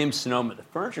case of Williams-Sonoma, the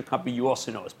furniture company you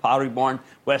also know as Pottery Barn,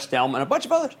 West Elm, and a bunch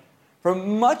of others. For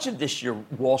much of this year,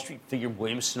 Wall Street figured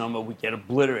Williams-Sonoma would get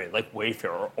obliterated like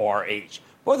Wayfair or RH,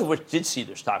 both of which did see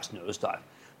their stocks nosedive.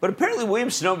 But apparently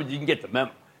Williams-Sonoma didn't get the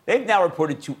memo. They've now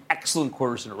reported 2 excellent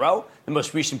quarters in a row, the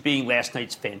most recent being last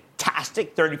night's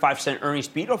fantastic 35-cent earnings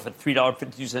beat off a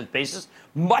 $3.52 basis,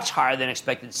 much higher than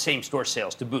expected same-store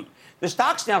sales to boot. The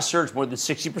stock's now surged more than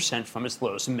 60% from its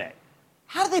lows in May.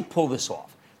 How do they pull this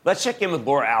off? Let's check in with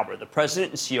Laura Albert, the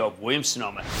president and CEO of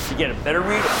Williams-Sonoma, to get a better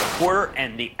read of the quarter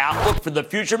and the outlook for the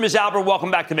future. Ms. Albert,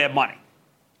 welcome back to Mad Money.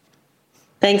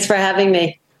 Thanks for having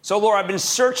me. So, Laura, I've been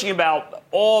searching about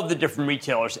all of the different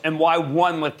retailers and why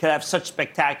one could have such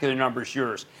spectacular numbers as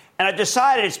yours. And I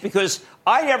decided it's because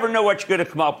I never know what you're going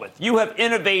to come up with. You have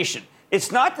innovation.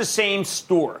 It's not the same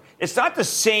store. It's not the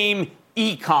same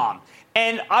e-com.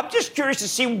 And I'm just curious to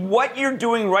see what you're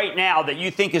doing right now that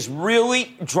you think is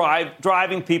really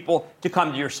driving people to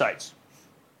come to your sites.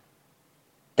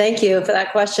 Thank you for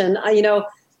that question.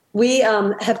 We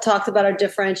have talked about our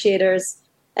differentiators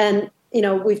and,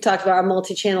 we've talked about our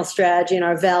multi-channel strategy and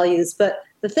our values. But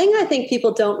the thing I think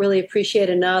people don't really appreciate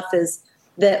enough is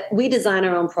that we design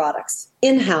our own products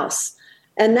in-house.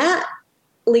 And that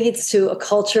leads to a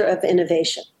culture of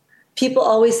innovation. People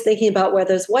always thinking about where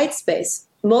there's white space.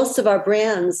 Most of our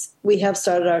brands we have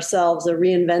started ourselves or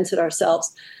reinvented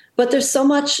ourselves. But there's so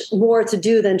much more to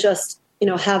do than just,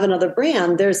 have another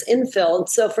brand. There's infill. And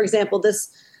so, for example,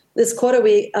 this quarter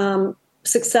we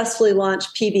successfully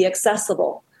launched PB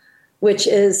Accessible, which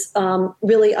is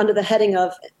really under the heading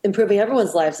of improving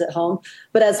everyone's lives at home.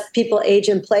 But as people age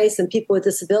in place and people with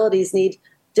disabilities need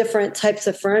different types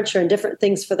of furniture and different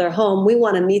things for their home, we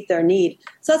want to meet their need.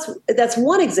 So that's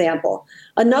one example.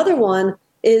 Another one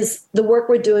is the work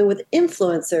we're doing with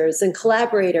influencers and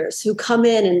collaborators who come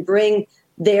in and bring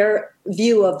their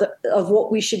view of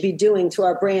what we should be doing to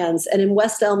our brands. And in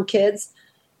West Elm Kids,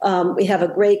 we have a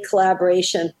great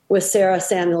collaboration with Sarah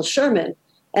Samuel Sherman,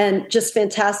 and just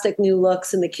fantastic new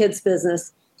looks in the kids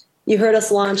business. You heard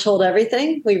us launch Hold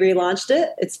Everything. We relaunched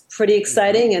it. It's pretty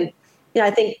exciting. And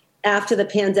I think after the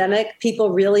pandemic,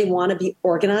 people really want to be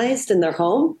organized in their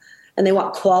home and they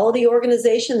want quality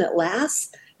organization that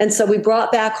lasts. And so we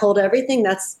brought back Hold Everything.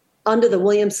 That's under the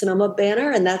Williams-Sonoma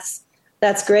banner. And that's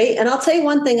great. And I'll tell you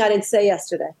one thing I didn't say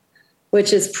yesterday,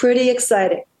 which is pretty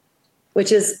exciting,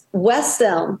 which is West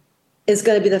Elm is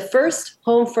going to be the first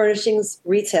home furnishings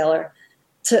retailer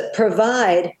to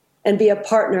provide and be a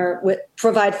partner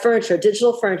provide furniture,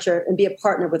 digital furniture, and be a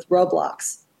partner with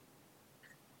Roblox.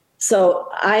 So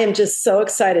I am just so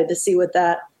excited to see what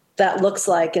that looks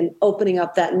like and opening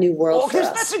up that new world for us.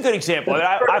 That's a good example.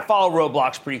 I follow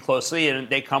Roblox pretty closely, and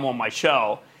they come on my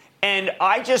show. And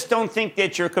I just don't think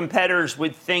that your competitors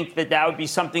would think that would be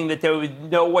something that they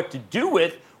would know what to do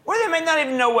with, or they may not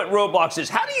even know what Roblox is.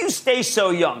 How do you stay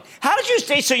so young? How did you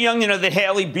stay so young, that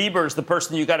Hailey Bieber is the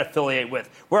person you got to affiliate with?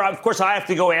 Where, of course, I have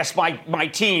to go ask my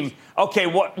team, okay,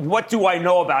 what do I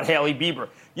know about Hailey Bieber?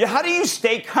 How do you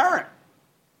stay current?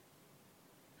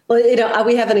 Well,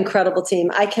 we have an incredible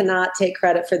team. I cannot take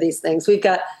credit for these things. We've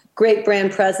got great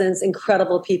brand presence,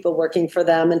 incredible people working for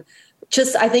them. And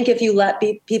I think if you let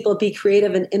people be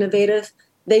creative and innovative,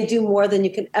 they do more than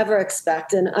you can ever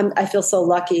expect. And I feel so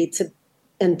lucky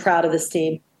and proud of this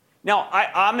team. Now,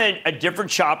 I'm a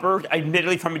different shopper,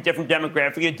 admittedly from a different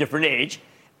demographic, a different age.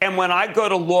 And when I go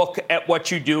to look at what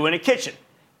you do in a kitchen,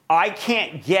 I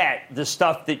can't get the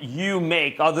stuff that you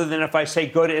make other than if I say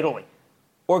go to Italy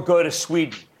or go to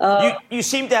Sweden. You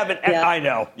seem to have I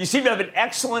know. You seem to have an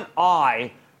excellent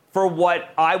eye for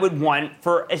what I would want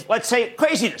for, let's say,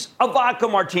 craziness, a vodka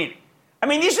martini. I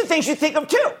mean, these are things you think of,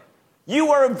 too.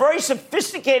 You are a very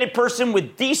sophisticated person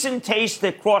with decent taste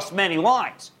that cross many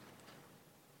lines.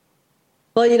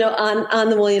 Well, on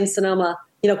the Williams-Sonoma,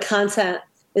 content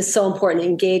is so important. It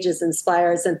engages,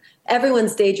 inspires, and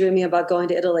everyone's daydreaming about going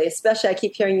to Italy. Especially, I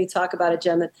keep hearing you talk about it,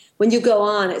 Jim. And when you go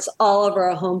on, it's all over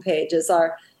our homepage is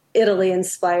our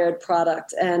Italy-inspired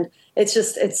product. And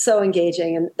it's so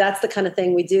engaging. And that's the kind of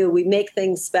thing we do. We make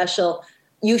things special.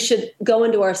 You should go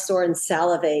into our store and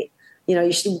salivate.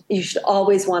 You should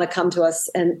always want to come to us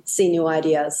and see new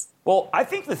ideas. Well, I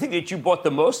think the thing that you bought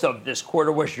the most of this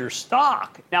quarter was your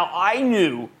stock. Now, I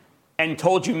knew and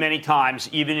told you many times,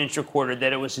 even intra-quarter,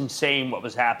 that it was insane what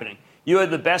was happening. You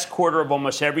had the best quarter of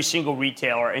almost every single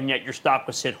retailer, and yet your stock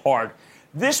was hit hard.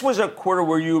 This was a quarter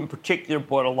where you in particular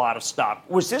bought a lot of stock.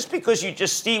 Was this because you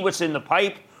just see what's in the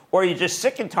pipe, or are you just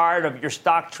sick and tired of your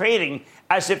stock trading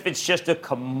as if it's just a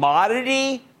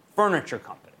commodity furniture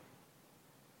company?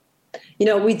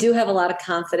 We do have a lot of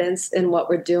confidence in what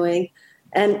we're doing.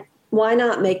 And why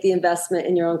not make the investment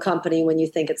in your own company when you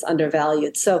think it's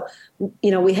undervalued? So,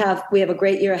 we have a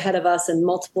great year ahead of us and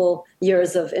multiple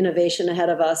years of innovation ahead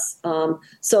of us.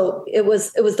 So it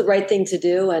was the right thing to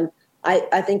do. And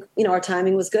I think, our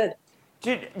timing was good.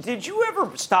 Did you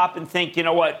ever stop and think,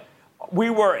 what,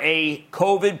 we were a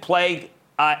COVID plague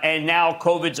and now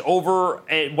COVID's over,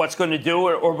 what's going to do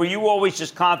it? Or were you always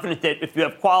just confident that if you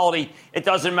have quality, it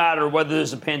doesn't matter whether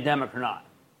there's a pandemic or not?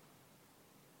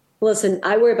 Listen,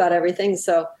 I worry about everything,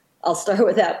 so I'll start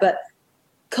with that. But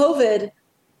COVID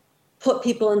put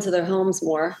people into their homes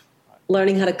more,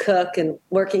 learning how to cook and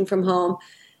working from home.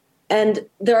 And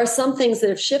there are some things that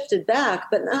have shifted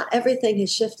back, but not everything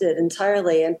has shifted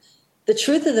entirely. And the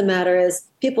truth of the matter is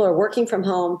people are working from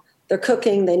home, they're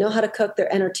cooking, they know how to cook,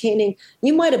 they're entertaining.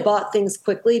 You might have bought things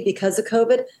quickly because of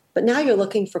COVID, but now you're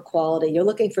looking for quality. You're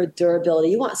looking for durability.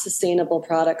 You want sustainable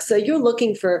products. So you're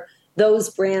looking for those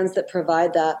brands that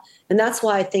provide that. And that's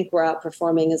why I think we're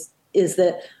outperforming is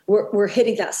that we're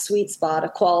hitting that sweet spot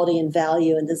of quality and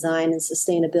value and design and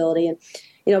sustainability. And,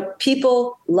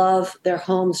 people love their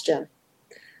homes, Jim.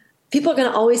 People are going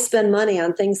to always spend money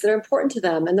on things that are important to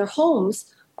them, and their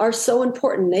homes are so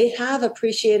important. They have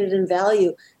appreciated in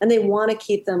value, and they want to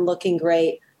keep them looking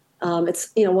great.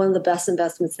 It's one of the best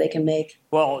investments they can make.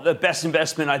 Well, the best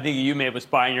investment I think you made was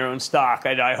buying your own stock.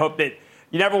 I hope that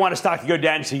you never want a stock to go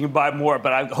down so you can buy more,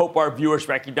 but I hope our viewers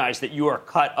recognize that you are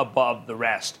cut above the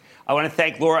rest. I want to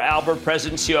thank Laura Albert,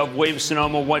 President and CEO of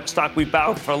Williams-Sonoma, one stock we've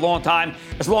battled for a long time.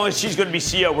 As long as she's going to be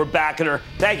CEO, we're backing her.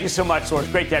 Thank you so much, Laura.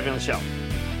 It's great to have you on the show.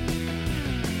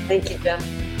 Thank you, Jim.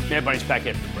 Everybody's back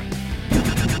in.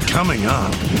 Coming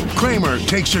up, Cramer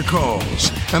takes your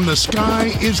calls, and the sky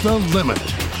is the limit.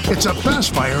 It's a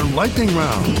fast fire lightning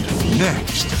round.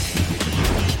 Next.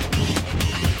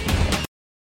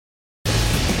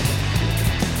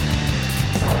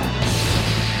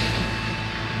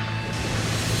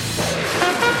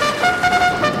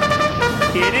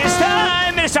 It is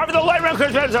time. It's time for the lightning round.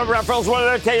 Chris Reds over referrals. One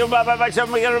of the tell you about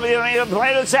myself. We're going to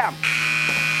play the sound.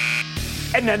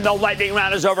 And then the lightning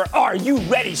round is over. Are you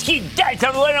ready? Ski day.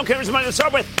 Time for the lightning round. Cameras money to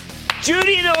start with.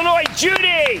 Judy in Illinois.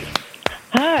 Judy.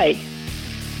 Hi.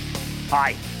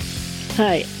 Hi.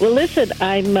 Hi. Well, listen,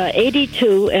 I'm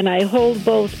 82, and I hold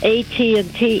both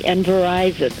AT&T and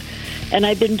Verizon. And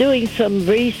I've been doing some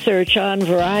research on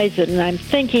Verizon, and I'm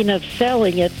thinking of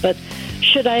selling it, but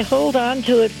should I hold on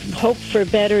to it and hope for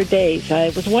better days? I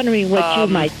was wondering what you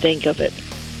might think of it.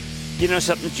 You know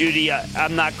something, Judy?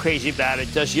 I'm not crazy about it.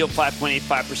 It does yield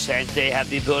 5.85%. They have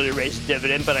the ability to raise a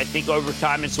dividend, but I think over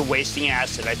time it's a wasting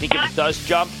asset. I think if it does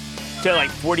jump to like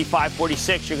 45,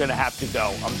 46, you're going to have to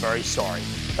go. I'm very sorry.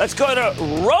 Let's go to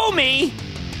Romy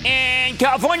in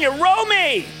California.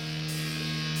 Romy!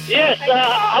 Yes,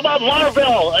 how about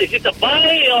Marvell? Is it a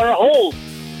buy or a hold?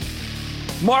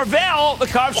 Marvell, the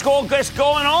conference call is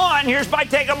going on. Here's my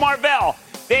take on Marvell.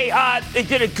 They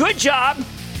did a good job.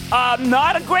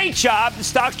 Not a great job. The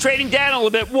stock's trading down a little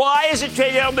bit. Why is it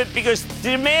trading down a little bit? Because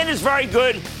the demand is very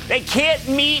good. They can't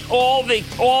meet all the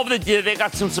they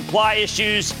got some supply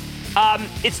issues.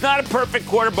 It's not a perfect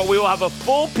quarter, but we will have a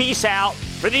full piece out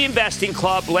for the investing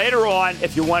club later on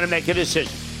if you want to make a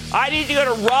decision. I need to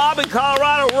go to Rob in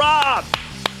Colorado. Rob.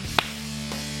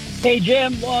 Hey,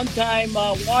 Jim, long-time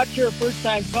watcher,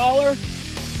 first-time caller.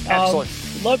 Excellent.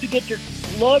 Love to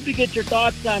get your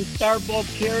thoughts on Star Bulk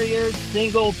Carriers,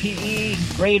 single PE,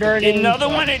 great earnings. Another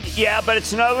one, but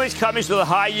it's another one of these companies with a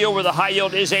high yield where the high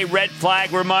yield is a red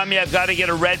flag. Remind me, I've got to get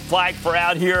a red flag for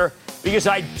out here because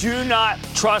I do not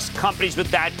trust companies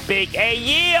with that big a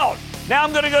yield. Now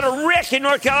I'm going to go to Rick in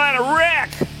North Carolina.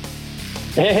 Rick.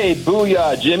 Hey,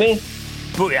 booyah, Jimmy.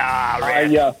 Booyah,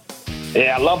 Rick.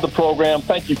 I love the program.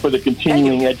 Thank you for the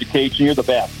continuing education. You're the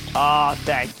best.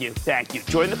 Thank you.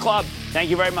 Join the club. Thank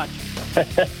you very much.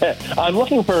 I'm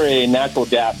looking for a natural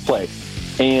gas play.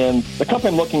 And the company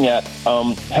I'm looking at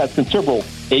has considerable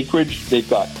acreage. They've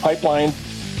got pipelines,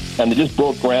 and they just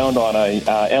broke ground on a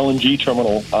LNG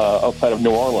terminal outside of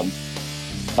New Orleans.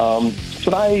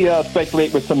 Should I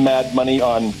speculate with some mad money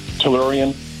on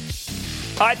Tellurian?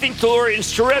 I think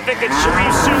Tellurian's terrific, and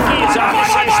Sharif Suki is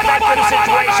obviously a speculative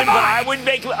situation,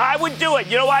 but I would do it.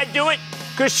 You know why I'd do it?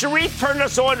 Because Sharif turned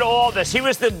us on to all this. He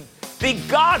was the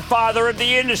godfather of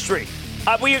the industry.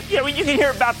 You can hear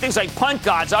about things like punt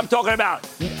gods. I'm talking about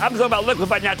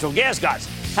liquefied natural gas gods.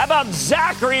 How about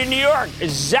Zachary in New York?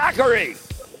 Zachary.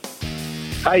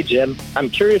 Hi, Jim.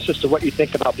 I'm curious as to what you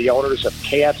think about the owners of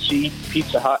KFC,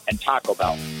 Pizza Hut, and Taco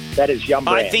Bell. That is Yum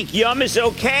brand. I think Yum is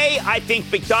okay. I think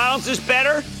McDonald's is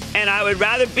better, and I would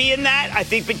rather be in that. I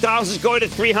think McDonald's is going to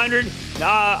 300.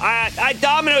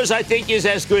 Domino's, I think, is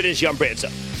as good as Yum brand. So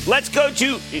let's go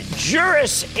to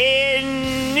Juris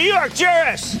in New York.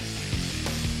 Juris.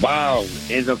 Wow,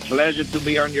 it's a pleasure to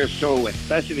be on your show,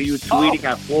 especially you tweeting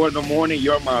at 4 in the morning.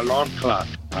 You're my alarm clock.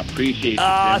 I appreciate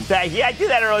it. Thank you. I do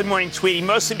that early morning tweeting,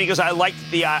 mostly because I like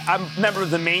I'm a member of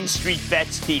the Main Street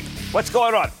Bets team. What's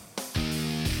going on?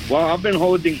 Well, I've been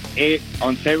holding it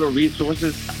on several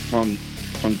resources from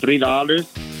 $3,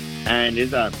 and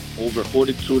it's at over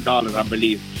 $42, I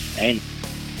believe. And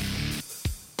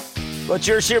well,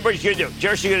 Jersey, what you're going to do?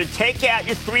 Jersey, you're going to take out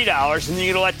your $3, and then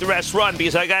you're going to let the rest run,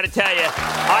 because I got to tell you,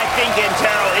 I think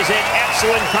Antero is an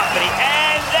excellent company.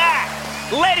 And that,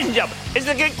 ladies and gentlemen, is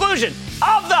the conclusion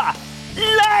of the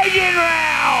Lightning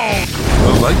Round.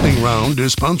 The Lightning Round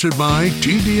is sponsored by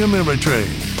TD Ameritrade.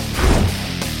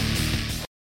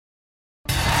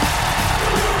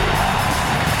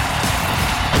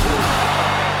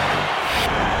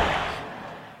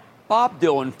 Bob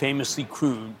Dylan famously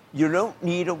crooned, "You don't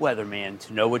need a weatherman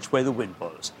to know which way the wind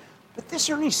blows." But this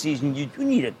earnings season, you do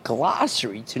need a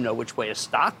glossary to know which way a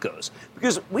stock goes.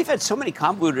 Because we've had so many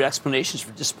convoluted explanations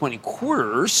for disappointing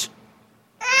quarters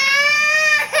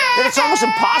that it's almost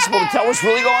impossible to tell what's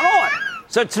really going on.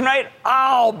 So tonight,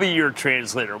 I'll be your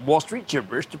translator. Wall Street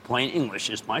gibberish to plain English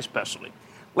is my specialty.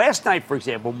 Last night, for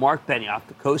example, Mark Benioff,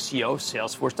 the co-CEO of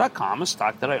Salesforce.com, a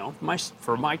stock that I own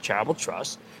for my charitable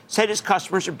trust, said his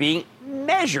customers are being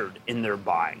measured in their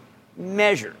buying.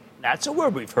 Measured. That's a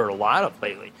word we've heard a lot of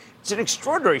lately. It's an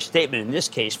extraordinary statement in this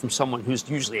case from someone who's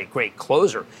usually a great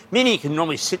closer, meaning he can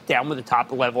normally sit down with the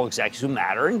top-level executives who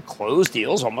matter and close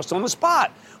deals almost on the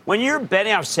spot. When you're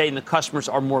Benioff saying the customers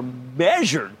are more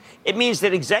measured, it means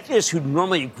that executives who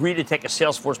normally agree to take a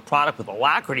Salesforce product with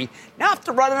alacrity now have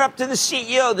to run it up to the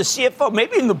CEO, the CFO,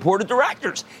 maybe even the board of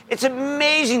directors. It's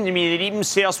amazing to me that even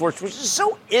Salesforce, which is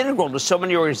so integral to so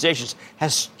many organizations,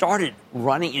 has started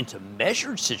running into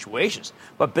measured situations.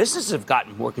 But businesses have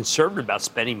gotten more conservative about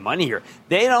spending money here.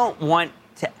 They don't want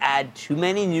to add too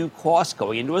many new costs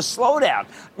going into a slowdown.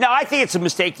 Now, I think it's a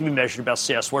mistake to be measured about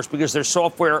Salesforce because their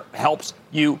software helps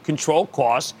you control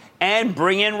costs and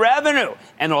bring in revenue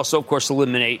and also, of course,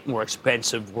 eliminate more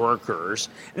expensive workers.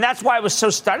 And that's why it was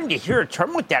so stunning to hear a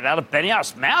term like that out of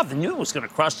Benioff's mouth. I knew it was going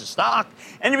to crush the stock.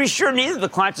 And to be sure, neither the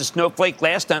clients of Snowflake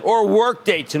last night or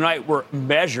Workday tonight were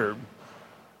measured.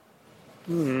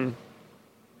 In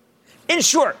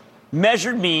short,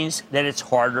 measured means that it's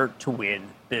harder to win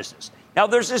business. Now,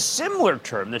 there's a similar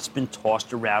term that's been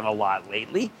tossed around a lot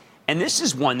lately, and this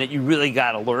is one that you really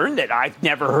got to learn that I've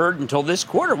never heard until this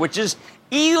quarter, which is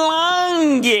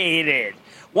elongated.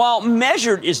 While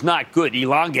measured is not good,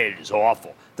 elongated is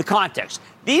awful. The context.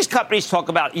 These companies talk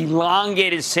about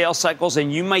elongated sales cycles,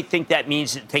 and you might think that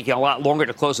means it's taking a lot longer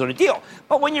to close on a deal.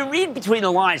 But when you read between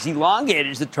the lines, elongated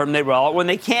is the term they roll out when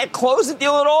they can't close the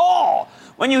deal at all.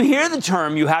 When you hear the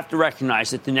term, you have to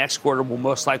recognize that the next quarter will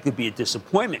most likely be a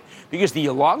disappointment because the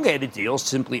elongated deals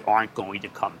simply aren't going to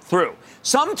come through.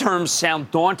 Some terms sound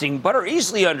daunting but are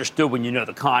easily understood when you know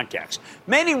the context.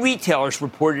 Many retailers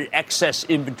reported excess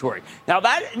inventory. Now,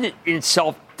 that in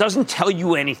itself doesn't tell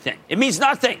you anything. It means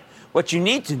nothing. What you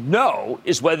need to know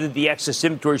is whether the excess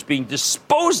inventory is being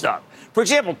disposed of. For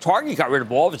example, Target got rid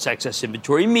of all of its excess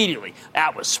inventory immediately.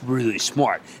 That was really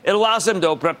smart. It allows them to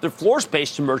open up their floor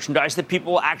space to merchandise that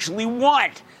people actually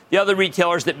want. The other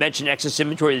retailers that mentioned excess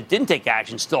inventory that didn't take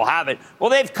action still have it. Well,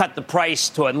 they've cut the price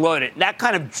to unload it. And that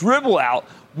kind of dribble out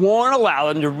won't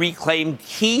allow them to reclaim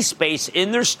key space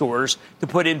in their stores to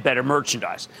put in better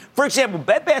merchandise. For example,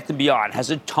 Bed Bath & Beyond has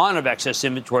a ton of excess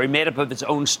inventory made up of its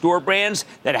own store brands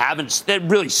that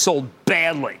really sold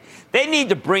badly. They need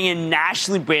to bring in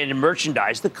nationally branded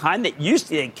merchandise, the kind that used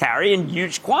to carry in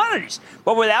huge quantities.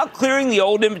 But without clearing the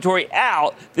old inventory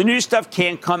out, the new stuff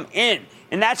can't come in.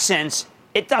 In that sense,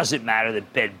 it doesn't matter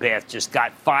that Bed Bath just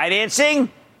got financing.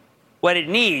 What it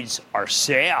needs are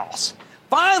sales.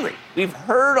 Finally, we've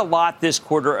heard a lot this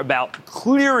quarter about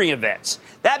clearing events.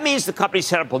 That means the company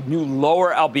set up a new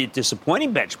lower, albeit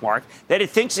disappointing benchmark that it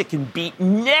thinks it can beat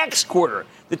next quarter.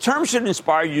 The term should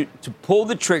inspire you to pull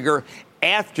the trigger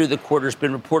after the quarter's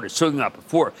been reported, certainly not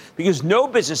before, because no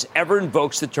business ever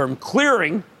invokes the term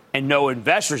clearing, and no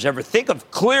investors ever think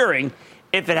of clearing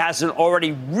if it hasn't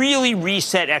already really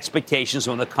reset expectations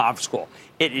on the conference call.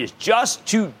 It is just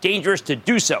too dangerous to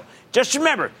do so. Just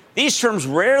remember, these terms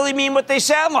rarely mean what they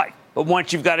sound like, but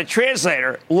once you've got a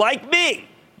translator, like me,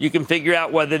 you can figure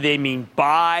out whether they mean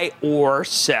buy or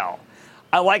sell.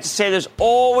 I like to say there's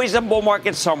always a bull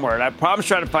market somewhere, and I promise to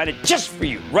try to find it just for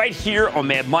you right here on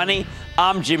Mad Money.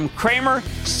 I'm Jim Cramer.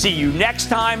 See you next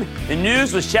time. The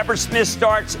news with Shepard Smith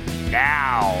starts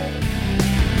now.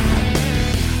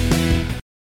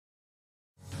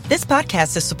 This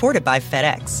podcast is supported by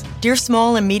FedEx. Dear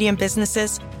small and medium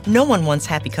businesses, no one wants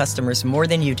happy customers more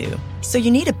than you do. So you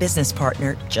need a business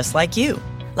partner just like you.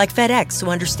 Like FedEx, who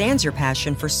understands your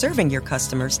passion for serving your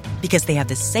customers because they have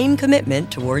the same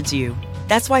commitment towards you.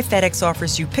 That's why FedEx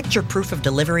offers you picture proof of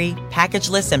delivery,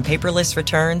 packageless and paperless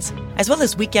returns, as well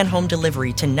as weekend home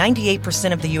delivery to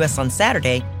 98% of the U.S. on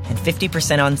Saturday and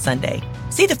 50% on Sunday.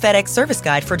 See the FedEx service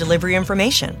guide for delivery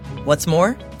information. What's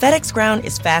more, FedEx Ground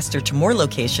is faster to more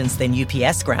locations than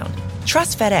UPS Ground.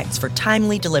 Trust FedEx for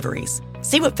timely deliveries.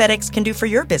 See what FedEx can do for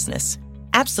your business.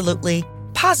 Absolutely,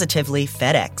 Positively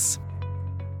FedEx.